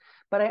course,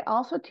 but I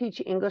also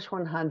teach English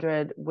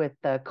 100 with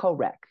the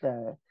CoRec,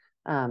 the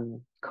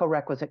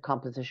co-requisite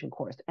composition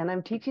course. And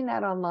I'm teaching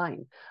that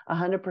online,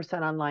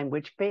 100% online,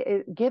 which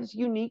it gives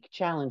unique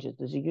challenges.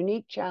 There's a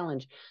unique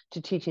challenge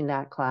to teaching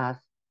that class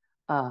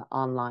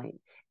online.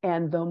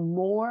 And the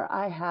more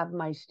I have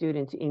my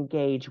students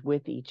engage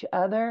with each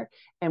other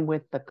and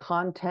with the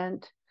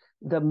content,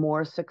 the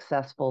more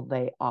successful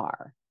they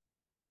are.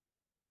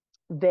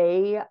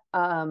 They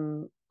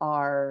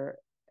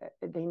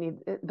need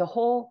the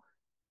whole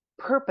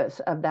purpose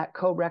of that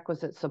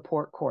co-requisite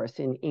support course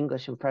in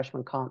English and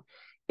freshman comp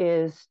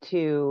is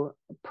to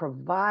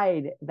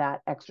provide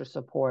that extra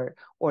support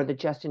or the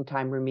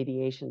just-in-time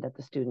remediation that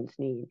the students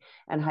need.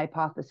 And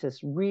Hypothesis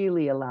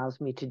really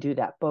allows me to do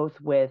that, both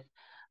with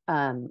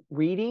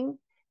reading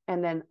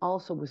and then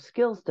also with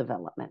skills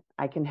development.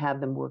 I can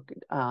have them work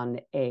on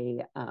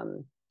a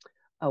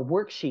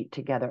worksheet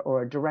together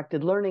or a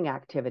directed learning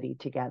activity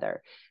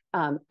together.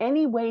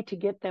 Any way to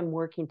get them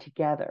working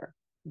together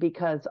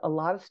because a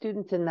lot of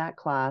students in that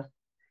class,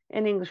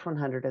 in English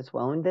 100 as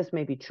well, and this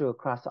may be true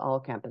across all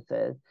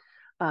campuses,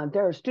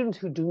 there are students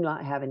who do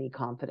not have any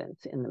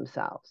confidence in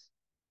themselves.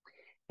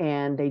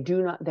 And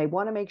they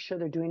want to make sure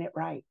they're doing it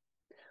right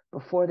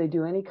before they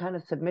do any kind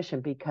of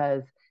submission,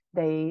 because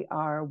they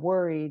are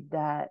worried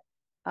that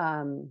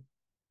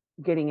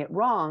getting it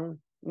wrong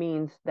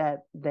means that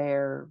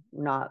they're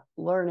not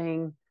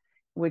learning,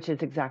 which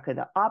is exactly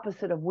the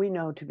opposite of we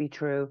know to be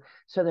true.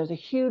 So there's a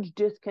huge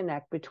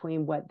disconnect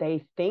between what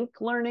they think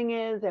learning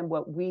is and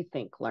what we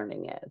think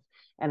learning is.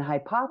 And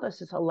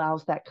hypothesis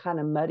allows that kind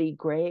of muddy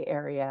gray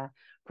area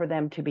for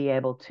them to be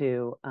able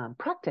to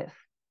practice.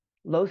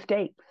 Low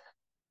stakes.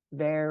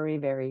 Very,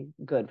 very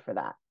good for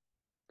that.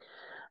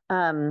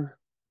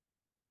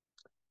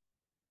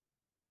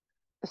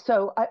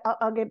 So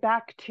I'll get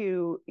back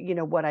to,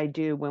 what I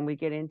do when we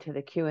get into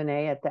the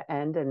Q&A at the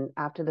end and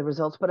after the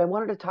results, but I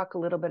wanted to talk a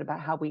little bit about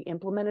how we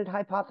implemented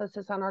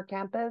hypothesis on our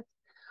campus.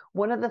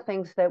 One of the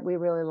things that we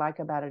really like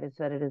about it is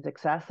that it is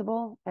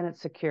accessible and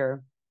it's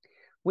secure.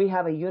 We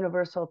have a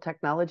universal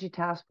technology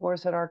task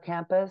force at our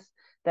campus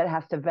that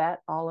has to vet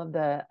all of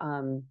the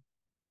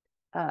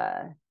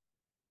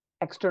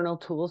external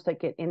tools that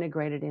get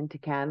integrated into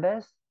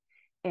Canvas.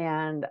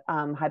 And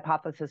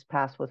Hypothesis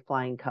passed with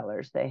flying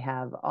colors. They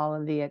have all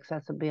of the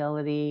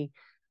accessibility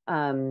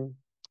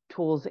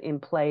tools in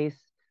place.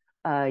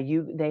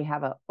 They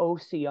have an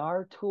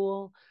OCR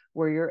tool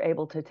where you're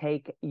able to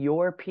take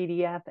your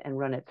PDF and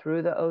run it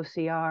through the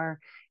OCR.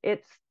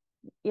 It's,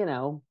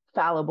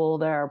 fallible.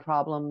 There are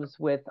problems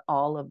with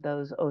all of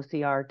those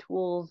OCR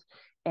tools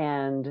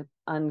and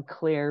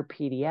unclear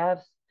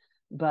PDFs,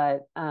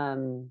 but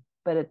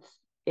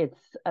it's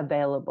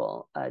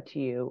available to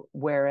you.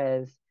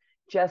 Whereas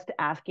just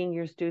asking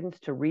your students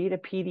to read a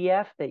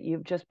PDF that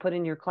you've just put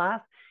in your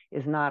class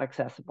is not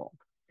accessible.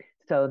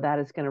 So that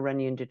is going to run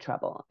you into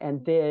trouble.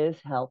 And this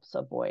helps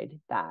avoid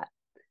that.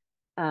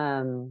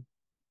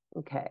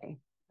 Okay.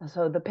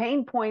 So the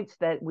pain points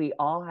that we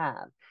all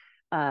have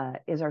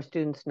is our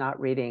students not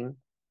reading.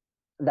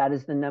 That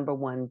is the number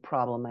one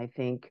problem, I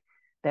think,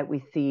 that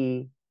we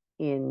see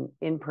in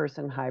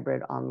in-person,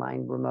 hybrid,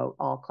 online, remote,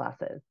 all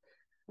classes.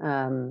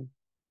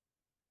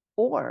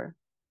 Or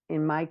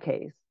in my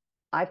case,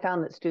 I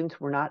found that students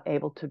were not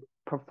able to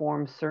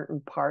perform certain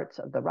parts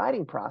of the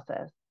writing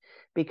process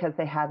because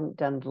they hadn't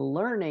done the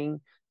learning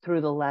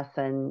through the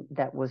lesson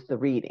that was the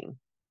reading.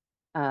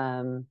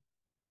 I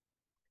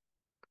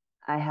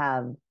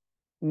have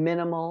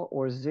minimal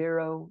or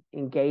zero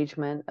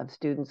engagement of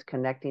students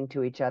connecting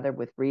to each other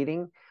with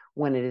reading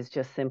when it is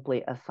just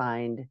simply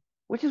assigned,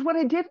 which is what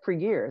I did for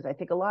years. I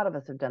think a lot of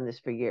us have done this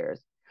for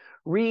years.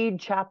 Read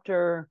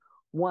chapter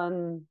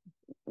 1,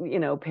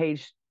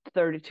 page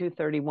 32,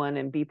 31,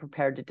 and be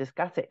prepared to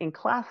discuss it in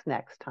class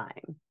next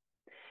time.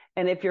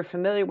 And if you're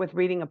familiar with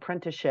reading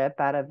apprenticeship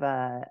out of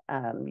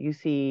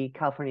UC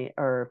California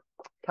or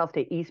Cal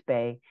State East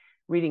Bay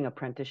reading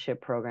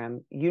apprenticeship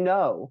program,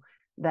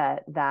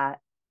 that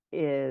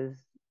is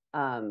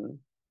an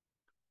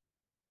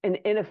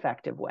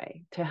ineffective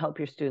way to help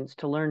your students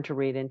to learn to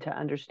read and to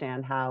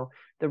understand how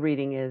the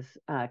reading is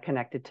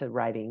connected to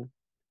writing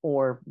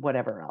or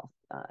whatever else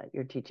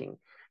you're teaching.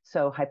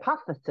 So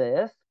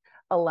hypothesis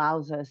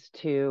allows us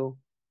to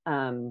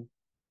kind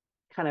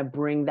of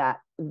bring that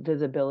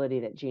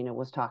visibility that Gina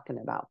was talking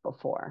about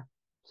before.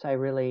 So I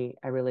really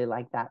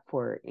like that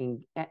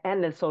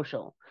and the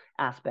social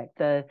aspect.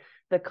 The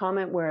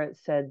comment where it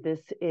said,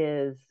 this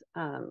is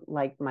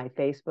like my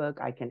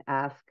Facebook, I can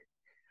ask.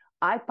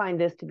 I find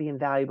this to be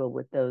invaluable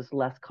with those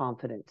less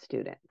confident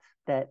students,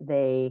 that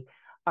they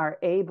are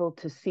able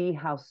to see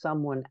how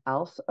someone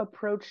else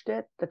approached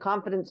it. The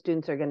confident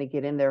students are going to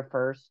get in there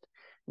first.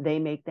 They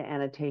make the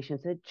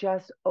annotations. It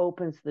just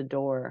opens the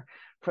door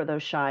for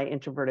those shy,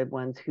 introverted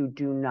ones who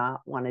do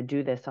not want to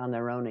do this on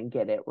their own and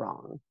get it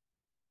wrong.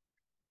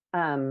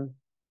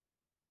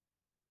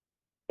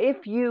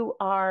 If you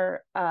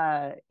are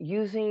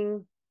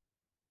using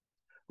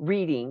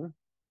reading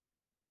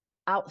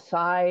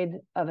outside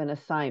of an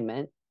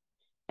assignment,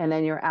 and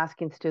then you're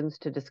asking students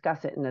to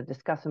discuss it in a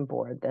discussion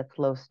board that's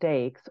low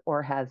stakes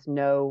or has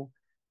no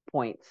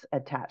points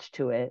attached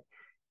to it,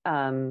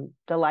 the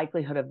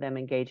likelihood of them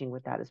engaging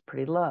with that is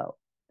pretty low.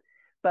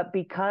 But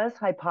because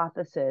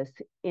hypothesis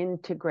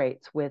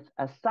integrates with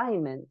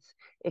assignments,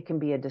 it can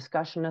be a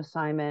discussion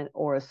assignment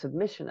or a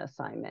submission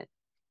assignment.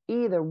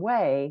 Either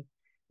way,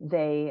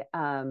 they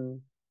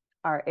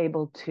are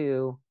able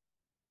to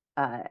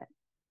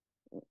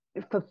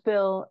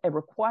fulfill a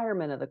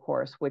requirement of the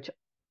course, which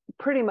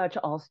pretty much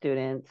all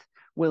students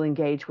will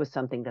engage with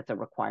something that's a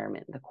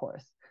requirement in the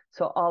course.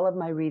 So all of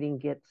my reading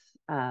gets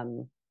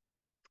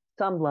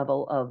some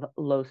level of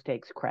low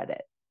stakes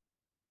credit.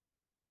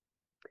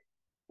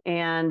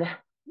 And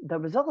the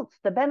results,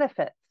 the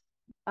benefits.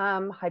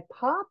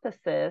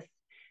 Hypothesis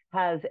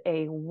has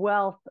a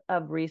wealth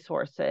of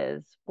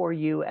resources for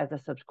you as a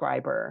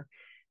subscriber.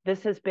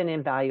 This has been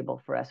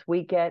invaluable for us.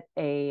 We get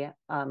a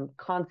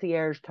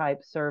concierge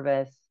type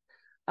service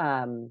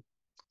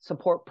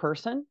support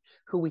person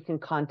who we can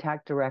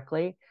contact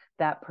directly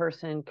that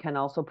person can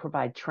also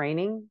provide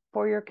training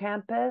for your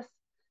campus.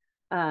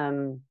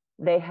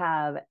 They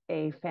have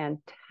a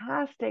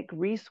fantastic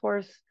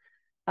resource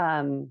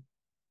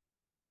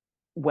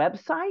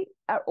website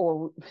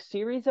or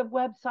series of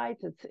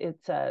websites.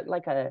 It's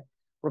like a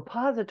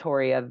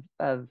repository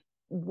of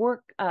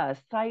work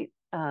site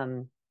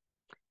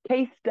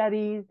case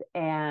studies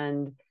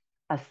and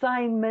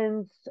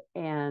assignments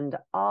and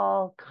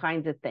all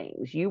kinds of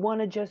things. You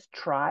want to just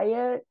try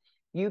it,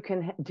 you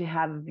can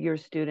have your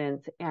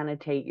students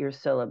annotate your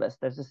syllabus.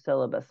 There's a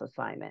syllabus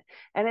assignment,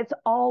 and it's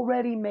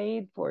already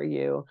made for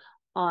you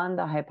on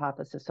the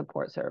hypothesis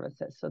support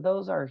services. So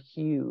those are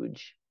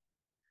huge.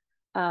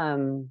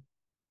 I'm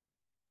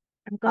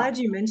glad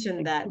you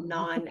mentioned that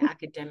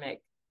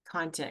non-academic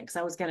content, because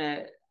I was going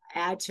to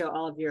add to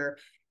all of your,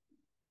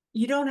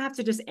 you don't have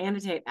to just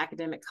annotate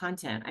academic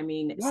content. I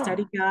mean,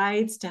 study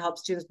guides to help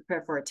students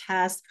prepare for a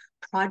test,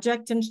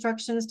 project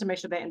instructions to make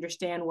sure they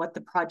understand what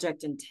the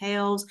project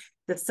entails,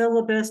 the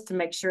syllabus to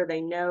make sure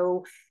they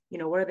know,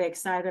 what are they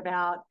excited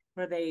about?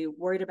 What are they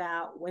worried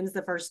about? When's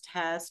the first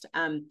test?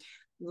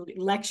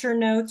 Lecture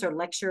notes or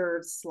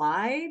lecture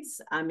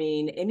slides. I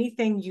mean,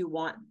 anything you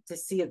want to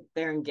see if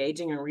they're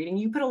engaging and reading.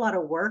 You put a lot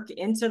of work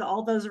into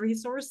all those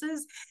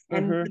resources,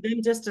 and for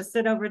them just to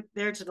sit over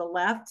there to the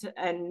left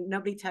and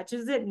nobody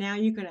touches it, now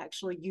you can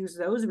actually use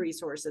those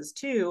resources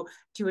too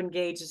to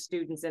engage the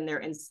students in there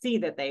and see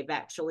that they've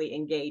actually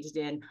engaged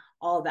in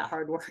all that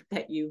hard work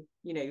that you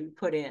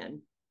put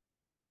in.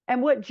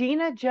 And what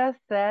Gina just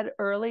said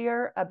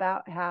earlier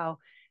about how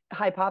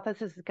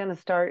Hypothesis is going to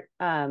start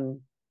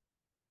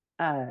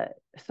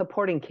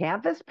supporting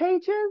Canvas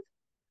pages.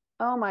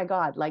 Oh my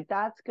God, like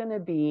that's going to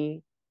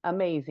be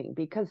amazing,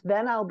 because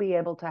then I'll be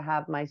able to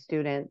have my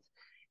students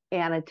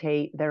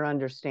annotate their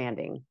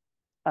understanding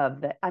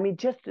of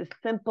just a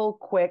simple,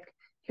 quick,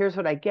 here's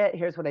what I get,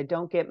 here's what I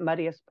don't get,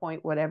 muddiest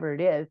point, whatever it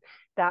is.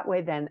 That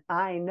way, then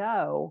I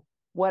know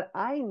what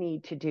I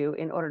need to do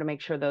in order to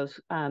make sure those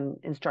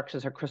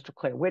instructions are crystal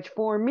clear, which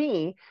for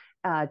me,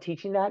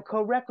 teaching that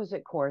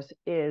co-requisite course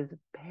is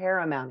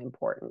paramount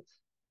importance.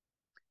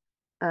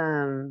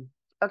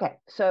 Okay,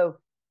 so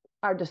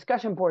our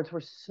discussion boards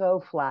were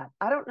so flat.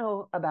 I don't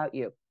know about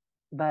you,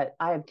 but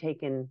I have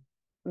taken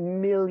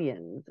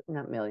millions,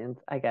 not millions,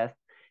 I guess,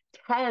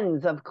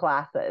 tens of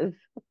classes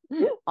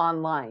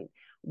online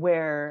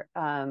where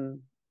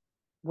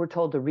we're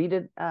told to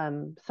read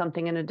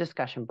something in a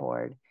discussion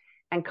board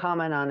and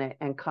comment on it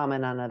and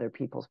comment on other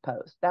people's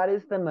posts. That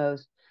is the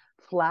most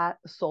flat,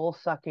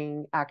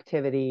 soul-sucking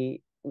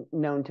activity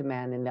known to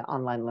man in the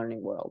online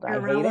learning world.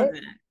 Irrelevant. I hate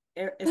it.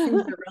 It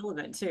seems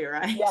irrelevant too,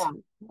 right? Yeah.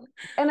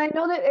 And I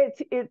know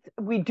that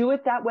we do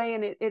it that way,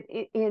 and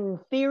it in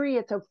theory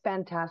it's a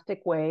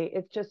fantastic way.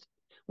 It's just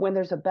when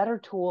there's a better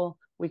tool,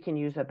 we can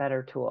use a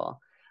better tool.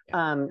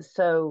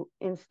 So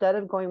instead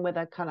of going with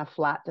a kind of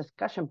flat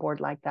discussion board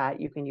like that,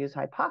 you can use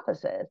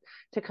Hypothesis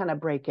to kind of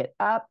break it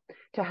up,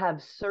 to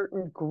have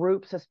certain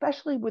groups,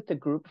 especially with the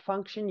group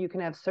function. You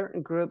can have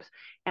certain groups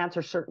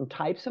answer certain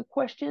types of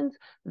questions.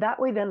 That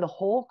way, then the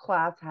whole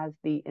class has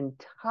the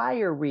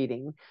entire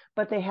reading,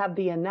 but they have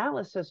the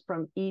analysis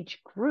from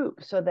each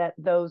group so that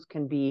those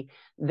can be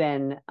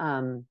then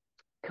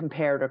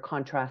compared or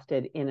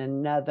contrasted in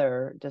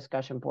another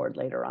discussion board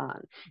later on.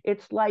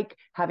 It's like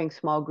having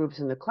small groups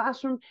in the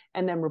classroom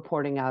and then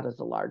reporting out as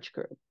a large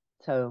group.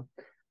 So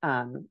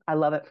I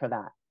love it for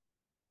that.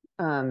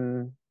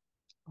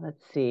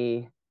 Let's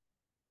see.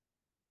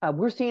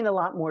 We're seeing a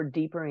lot more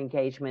deeper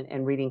engagement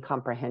and reading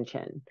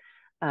comprehension.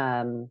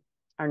 Our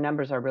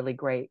numbers are really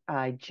great.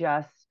 I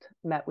just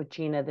met with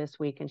Gina this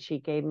week, and she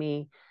gave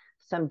me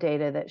some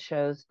data that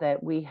shows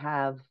that we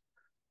have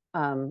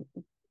now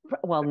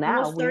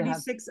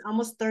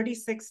almost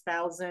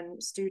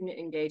 36,000 student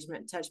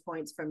engagement touch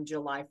points from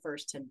July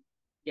 1st to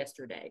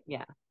yesterday.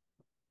 Yeah.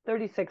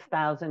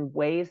 36,000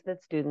 ways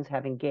that students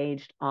have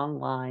engaged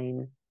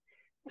online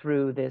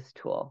through this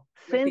tool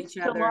with each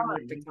other and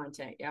with the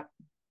content. Yep.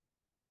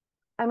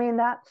 I mean,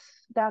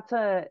 that's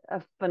a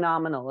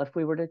phenomenal. If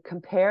we were to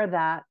compare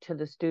that to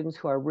the students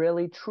who are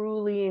really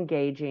truly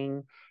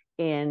engaging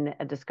in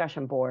a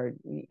discussion board,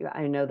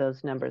 I know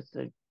those numbers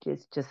are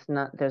just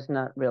not, there's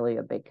not really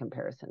a big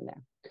comparison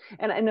there.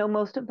 And I know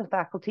most of the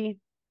faculty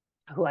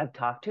who I've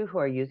talked to who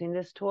are using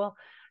this tool,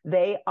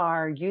 they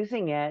are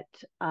using it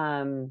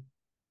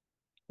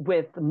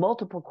with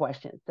multiple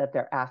questions that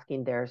they're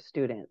asking their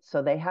students.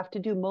 So they have to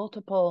do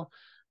multiple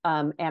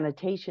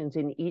annotations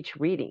in each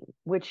reading,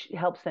 which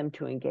helps them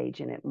to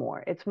engage in it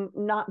more. It's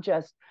not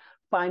just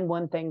find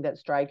one thing that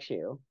strikes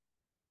you,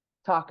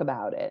 talk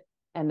about it,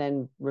 and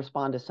then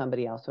respond to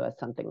somebody else who has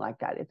something like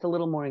that. It's a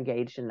little more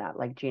engaged in that,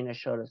 like Gina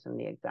showed us in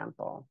the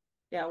example.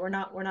 Yeah, we're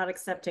not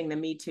accepting the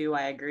 "me too,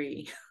 I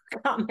agree"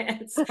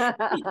 comments.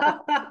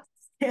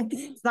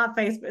 It's not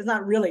Facebook. It's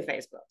not really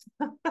Facebook.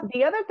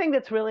 The other thing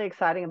that's really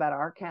exciting about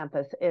our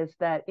campus is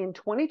that in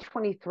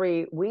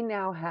 2023, we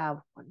now have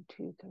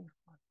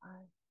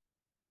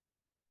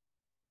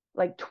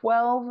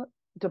 12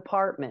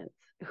 departments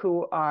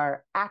who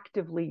are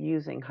actively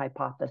using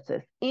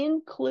Hypothesis,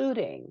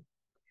 including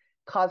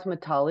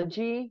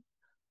cosmetology,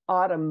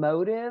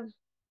 automotive,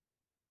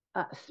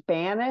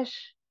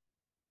 Spanish,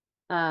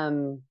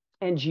 and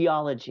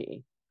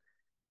geology.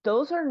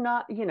 Those are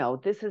not,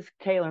 this is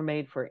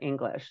tailor-made for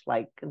English.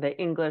 Like the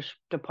English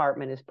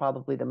department is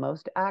probably the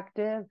most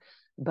active,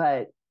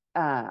 but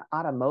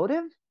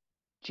automotive,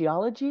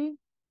 geology,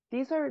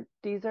 these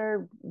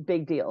are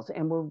big deals.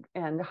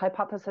 And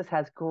Hypothesis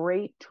has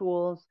great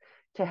tools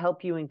to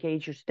help you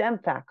engage your STEM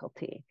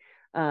faculty.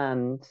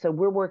 So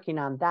we're working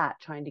on that,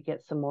 trying to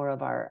get some more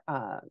of our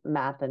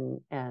math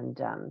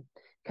and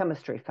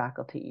chemistry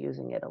faculty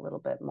using it a little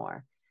bit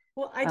more.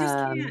 Well, I just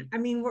can't. I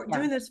mean, we're Yeah.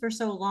 doing this for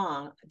so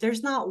long.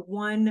 There's not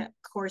one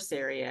course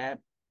area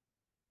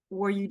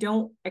where you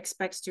don't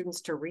expect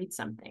students to read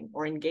something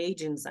or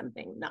engage in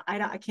something. Now,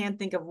 I can't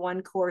think of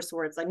one course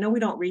where it's like, no, we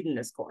don't read in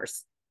this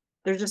course.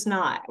 There's just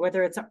not.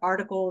 Whether it's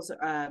articles,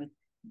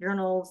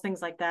 journals,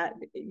 things like that,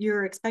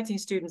 you're expecting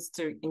students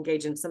to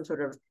engage in some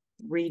sort of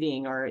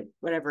reading or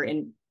whatever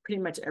in pretty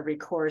much every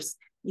course,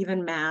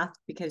 even math,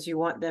 because you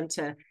want them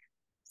to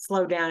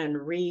slow down and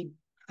read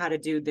how to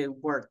do the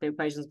work, the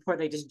equations, before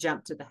they just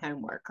jump to the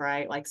homework,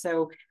 right? Like,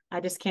 so I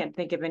just can't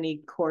think of any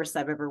course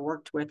I've ever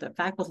worked with a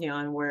faculty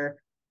on where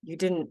you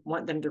didn't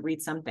want them to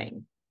read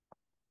something.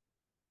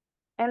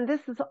 And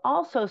this is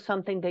also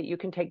something that you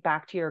can take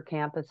back to your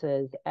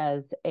campuses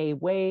as a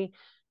way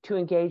to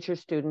engage your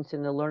students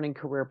in the Learning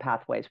Career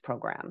Pathways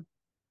program.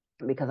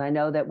 Because I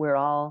know that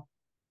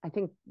I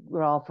think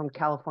we're all from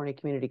California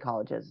community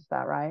colleges. Is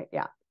that right?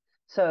 Yeah.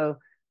 So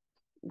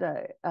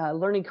the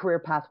Learning Career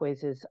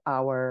Pathways is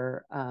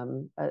our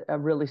a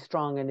really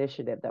strong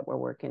initiative that we're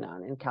working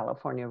on in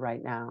California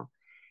right now.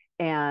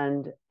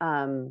 And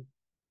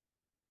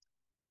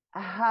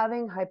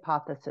having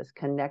Hypothesis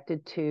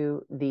connected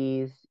to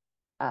these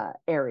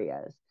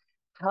areas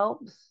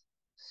helps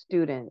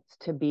students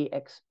to be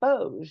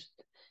exposed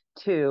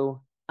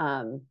to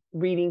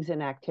readings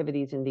and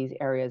activities in these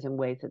areas in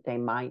ways that they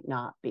might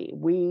not be.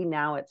 We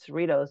now at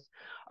Cerritos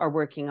are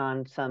working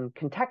on some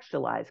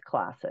contextualized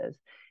classes,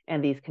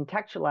 and these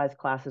contextualized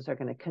classes are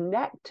going to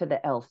connect to the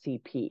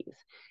LCPs.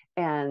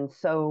 And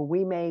so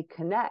we may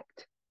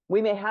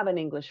have an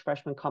English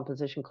freshman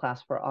composition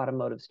class for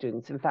automotive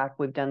students. In fact,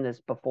 we've done this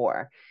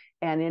before.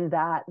 And in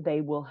that,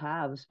 they will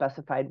have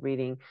specified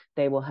reading.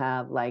 They will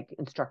have like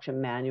instruction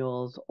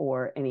manuals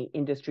or any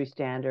industry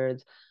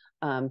standards,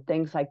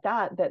 things like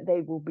that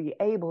they will be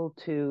able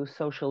to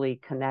socially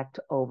connect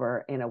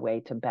over in a way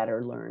to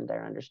better learn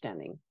their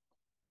understanding.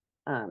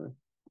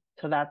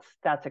 So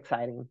that's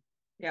exciting.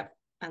 Yeah,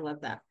 I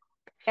love that.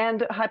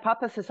 And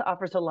Hypothesis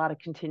offers a lot of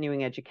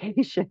continuing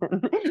education.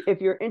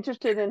 If you're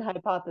interested in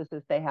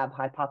Hypothesis, they have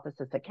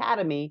Hypothesis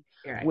Academy,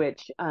 Right.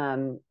 which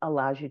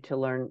allows you to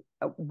learn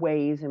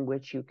ways in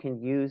which you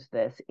can use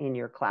this in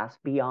your class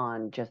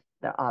beyond just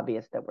the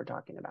obvious that we're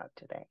talking about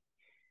today.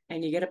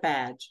 And you get a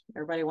badge.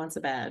 Everybody wants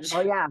a badge.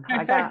 Oh yeah,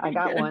 I got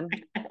one.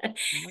 I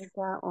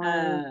got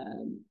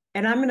one.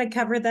 And I'm going to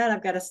cover that.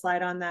 I've got a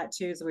slide on that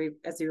too. So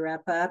as we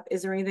wrap up,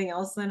 is there anything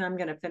else, Lynn? I'm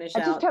going to finish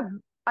out.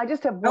 I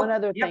just have one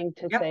other thing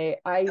to say.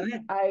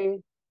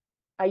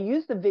 I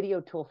used the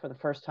video tool for the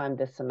first time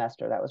this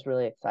semester. That was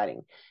really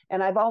exciting.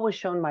 And I've always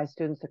shown my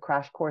students the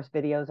crash course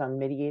videos on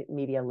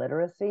media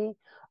literacy.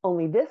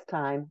 Only this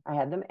time I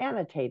had them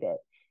annotated.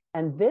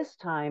 And this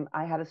time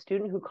I had a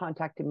student who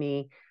contacted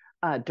me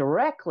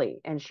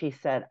directly, and she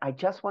said, I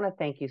just want to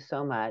thank you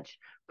so much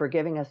for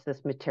giving us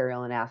this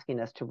material and asking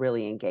us to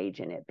really engage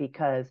in it,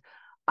 because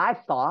I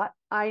thought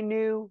I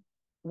knew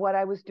what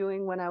I was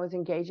doing when I was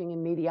engaging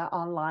in media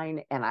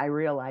online, and I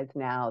realize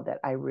now that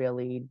I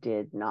really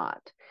did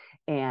not.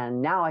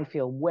 And now I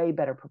feel way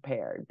better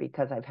prepared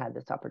because I've had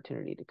this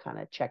opportunity to kind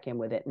of check in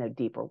with it in a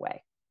deeper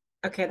way.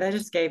 Okay, that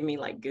just gave me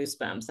like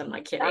goosebumps. I'm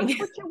not kidding. That's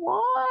what you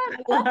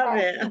want. I love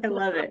it. I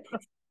love it.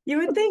 You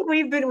would think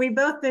we've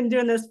both been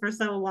doing this for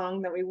so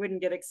long that we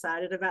wouldn't get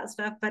excited about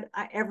stuff, but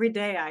every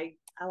day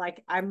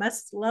I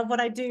must love what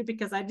I do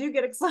because I do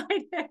get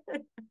excited.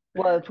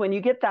 Well, it's when you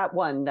get that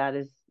one that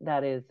is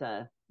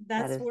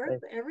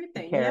worth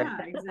everything. Yeah,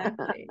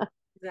 exactly.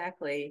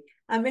 Exactly.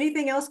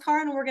 Anything else,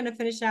 Karin? We're going to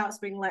finish out so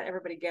we can let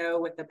everybody go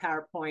with the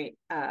PowerPoint.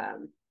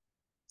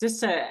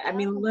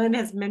 Lynn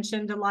has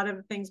mentioned a lot of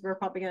the things we're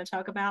probably going to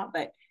talk about,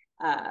 but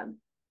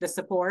the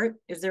support,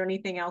 is there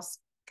anything else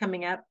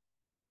coming up?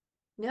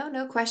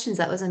 No questions.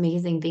 That was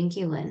amazing. Thank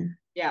you, Lynn.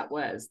 Yeah, it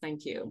was.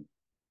 Thank you.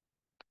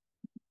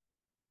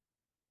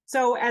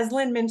 So as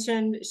Lynn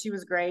mentioned, she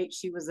was great.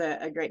 She was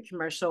a great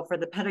commercial for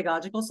the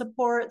pedagogical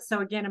support. So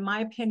again, in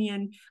my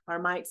opinion, or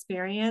my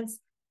experience,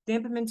 the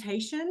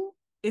implementation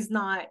is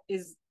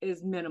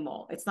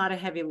minimal. It's not a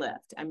heavy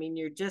lift. I mean,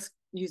 you're just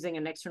using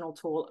an external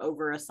tool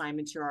over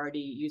assignments you're already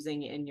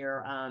using in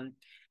your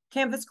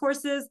Canvas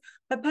courses.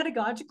 But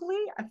pedagogically,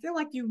 I feel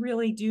like you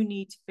really do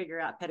need to figure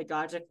out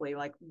pedagogically,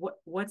 like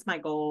what's my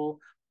goal?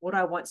 What do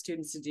I want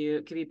students to do?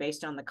 It could be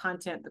based on the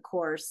content, the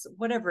course,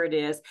 whatever it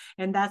is.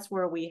 And that's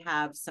where we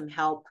have some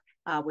help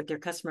with your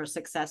customer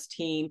success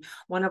team.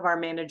 One of our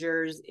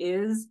managers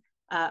is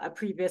a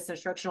previous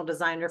instructional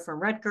designer from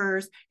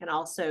Rutgers, and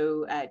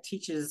also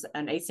teaches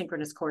an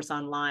asynchronous course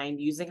online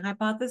using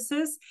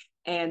Hypothesis.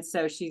 And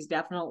so she's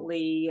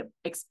definitely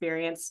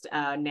experienced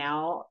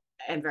now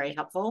and very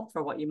helpful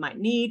for what you might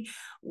need.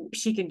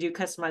 She can do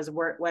customized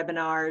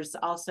webinars.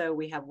 Also,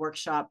 we have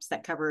workshops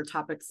that cover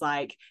topics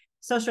like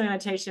social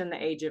annotation,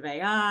 the age of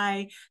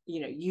AI,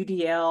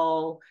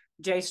 UDL,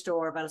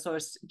 JSTOR,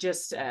 VitalSource,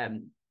 just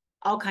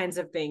all kinds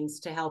of things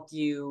to help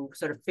you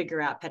sort of figure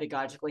out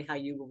pedagogically how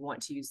you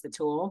want to use the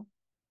tool.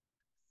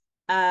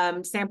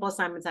 Sample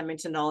assignments, I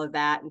mentioned all of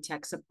that, and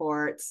tech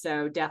support.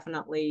 So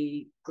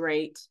definitely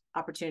great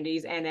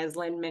opportunities. And as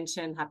Lynn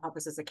mentioned,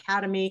 Hypothesis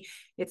Academy,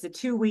 it's a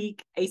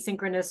 2-week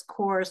asynchronous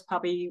course,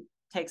 probably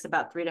takes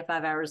about 3 to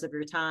 5 hours of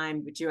your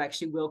time, but you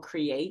actually will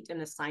create an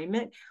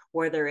assignment,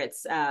 whether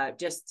it's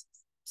just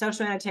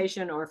social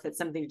annotation or if it's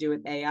something to do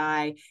with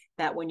AI,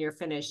 that when you're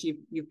finished,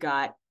 you've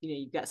got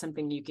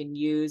something you can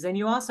use. And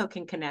you also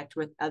can connect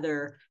with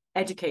other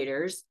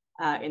educators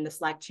in the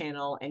Slack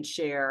channel and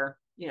share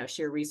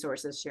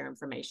resources, share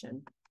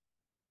information.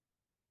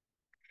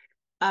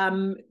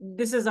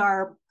 This is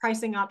our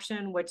pricing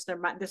option, which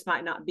this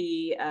might not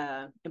be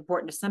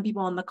important to some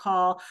people on the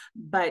call,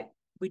 but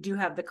we do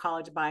have the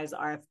college buys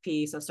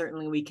RFP. So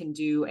certainly we can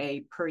do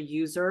a per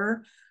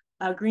user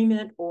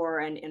agreement or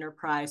an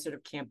enterprise sort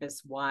of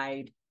campus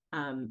wide,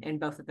 and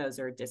both of those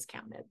are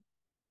discounted.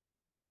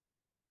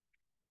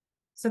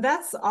 So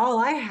that's all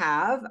I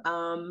have.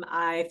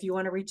 If you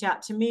want to reach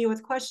out to me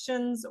with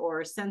questions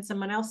or send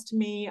someone else to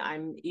me,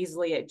 I'm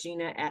easily at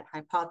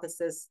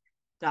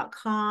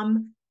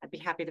gina@hypothesis.com. I'd be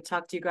happy to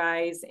talk to you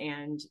guys,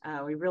 and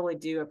we really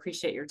do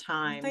appreciate your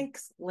time.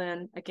 Thanks,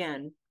 Lynn,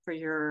 again, for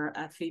your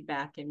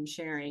feedback and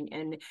sharing.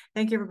 And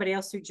thank you everybody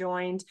else who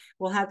joined.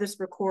 We'll have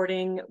this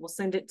recording. We'll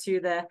send it to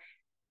the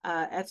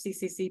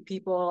FCCC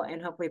people,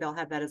 and hopefully they'll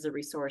have that as a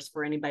resource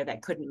for anybody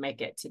that couldn't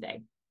make it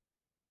today.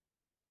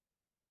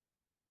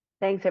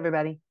 Thanks,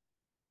 everybody.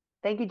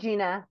 Thank you,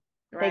 Gina.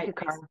 Thank you,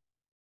 Carl.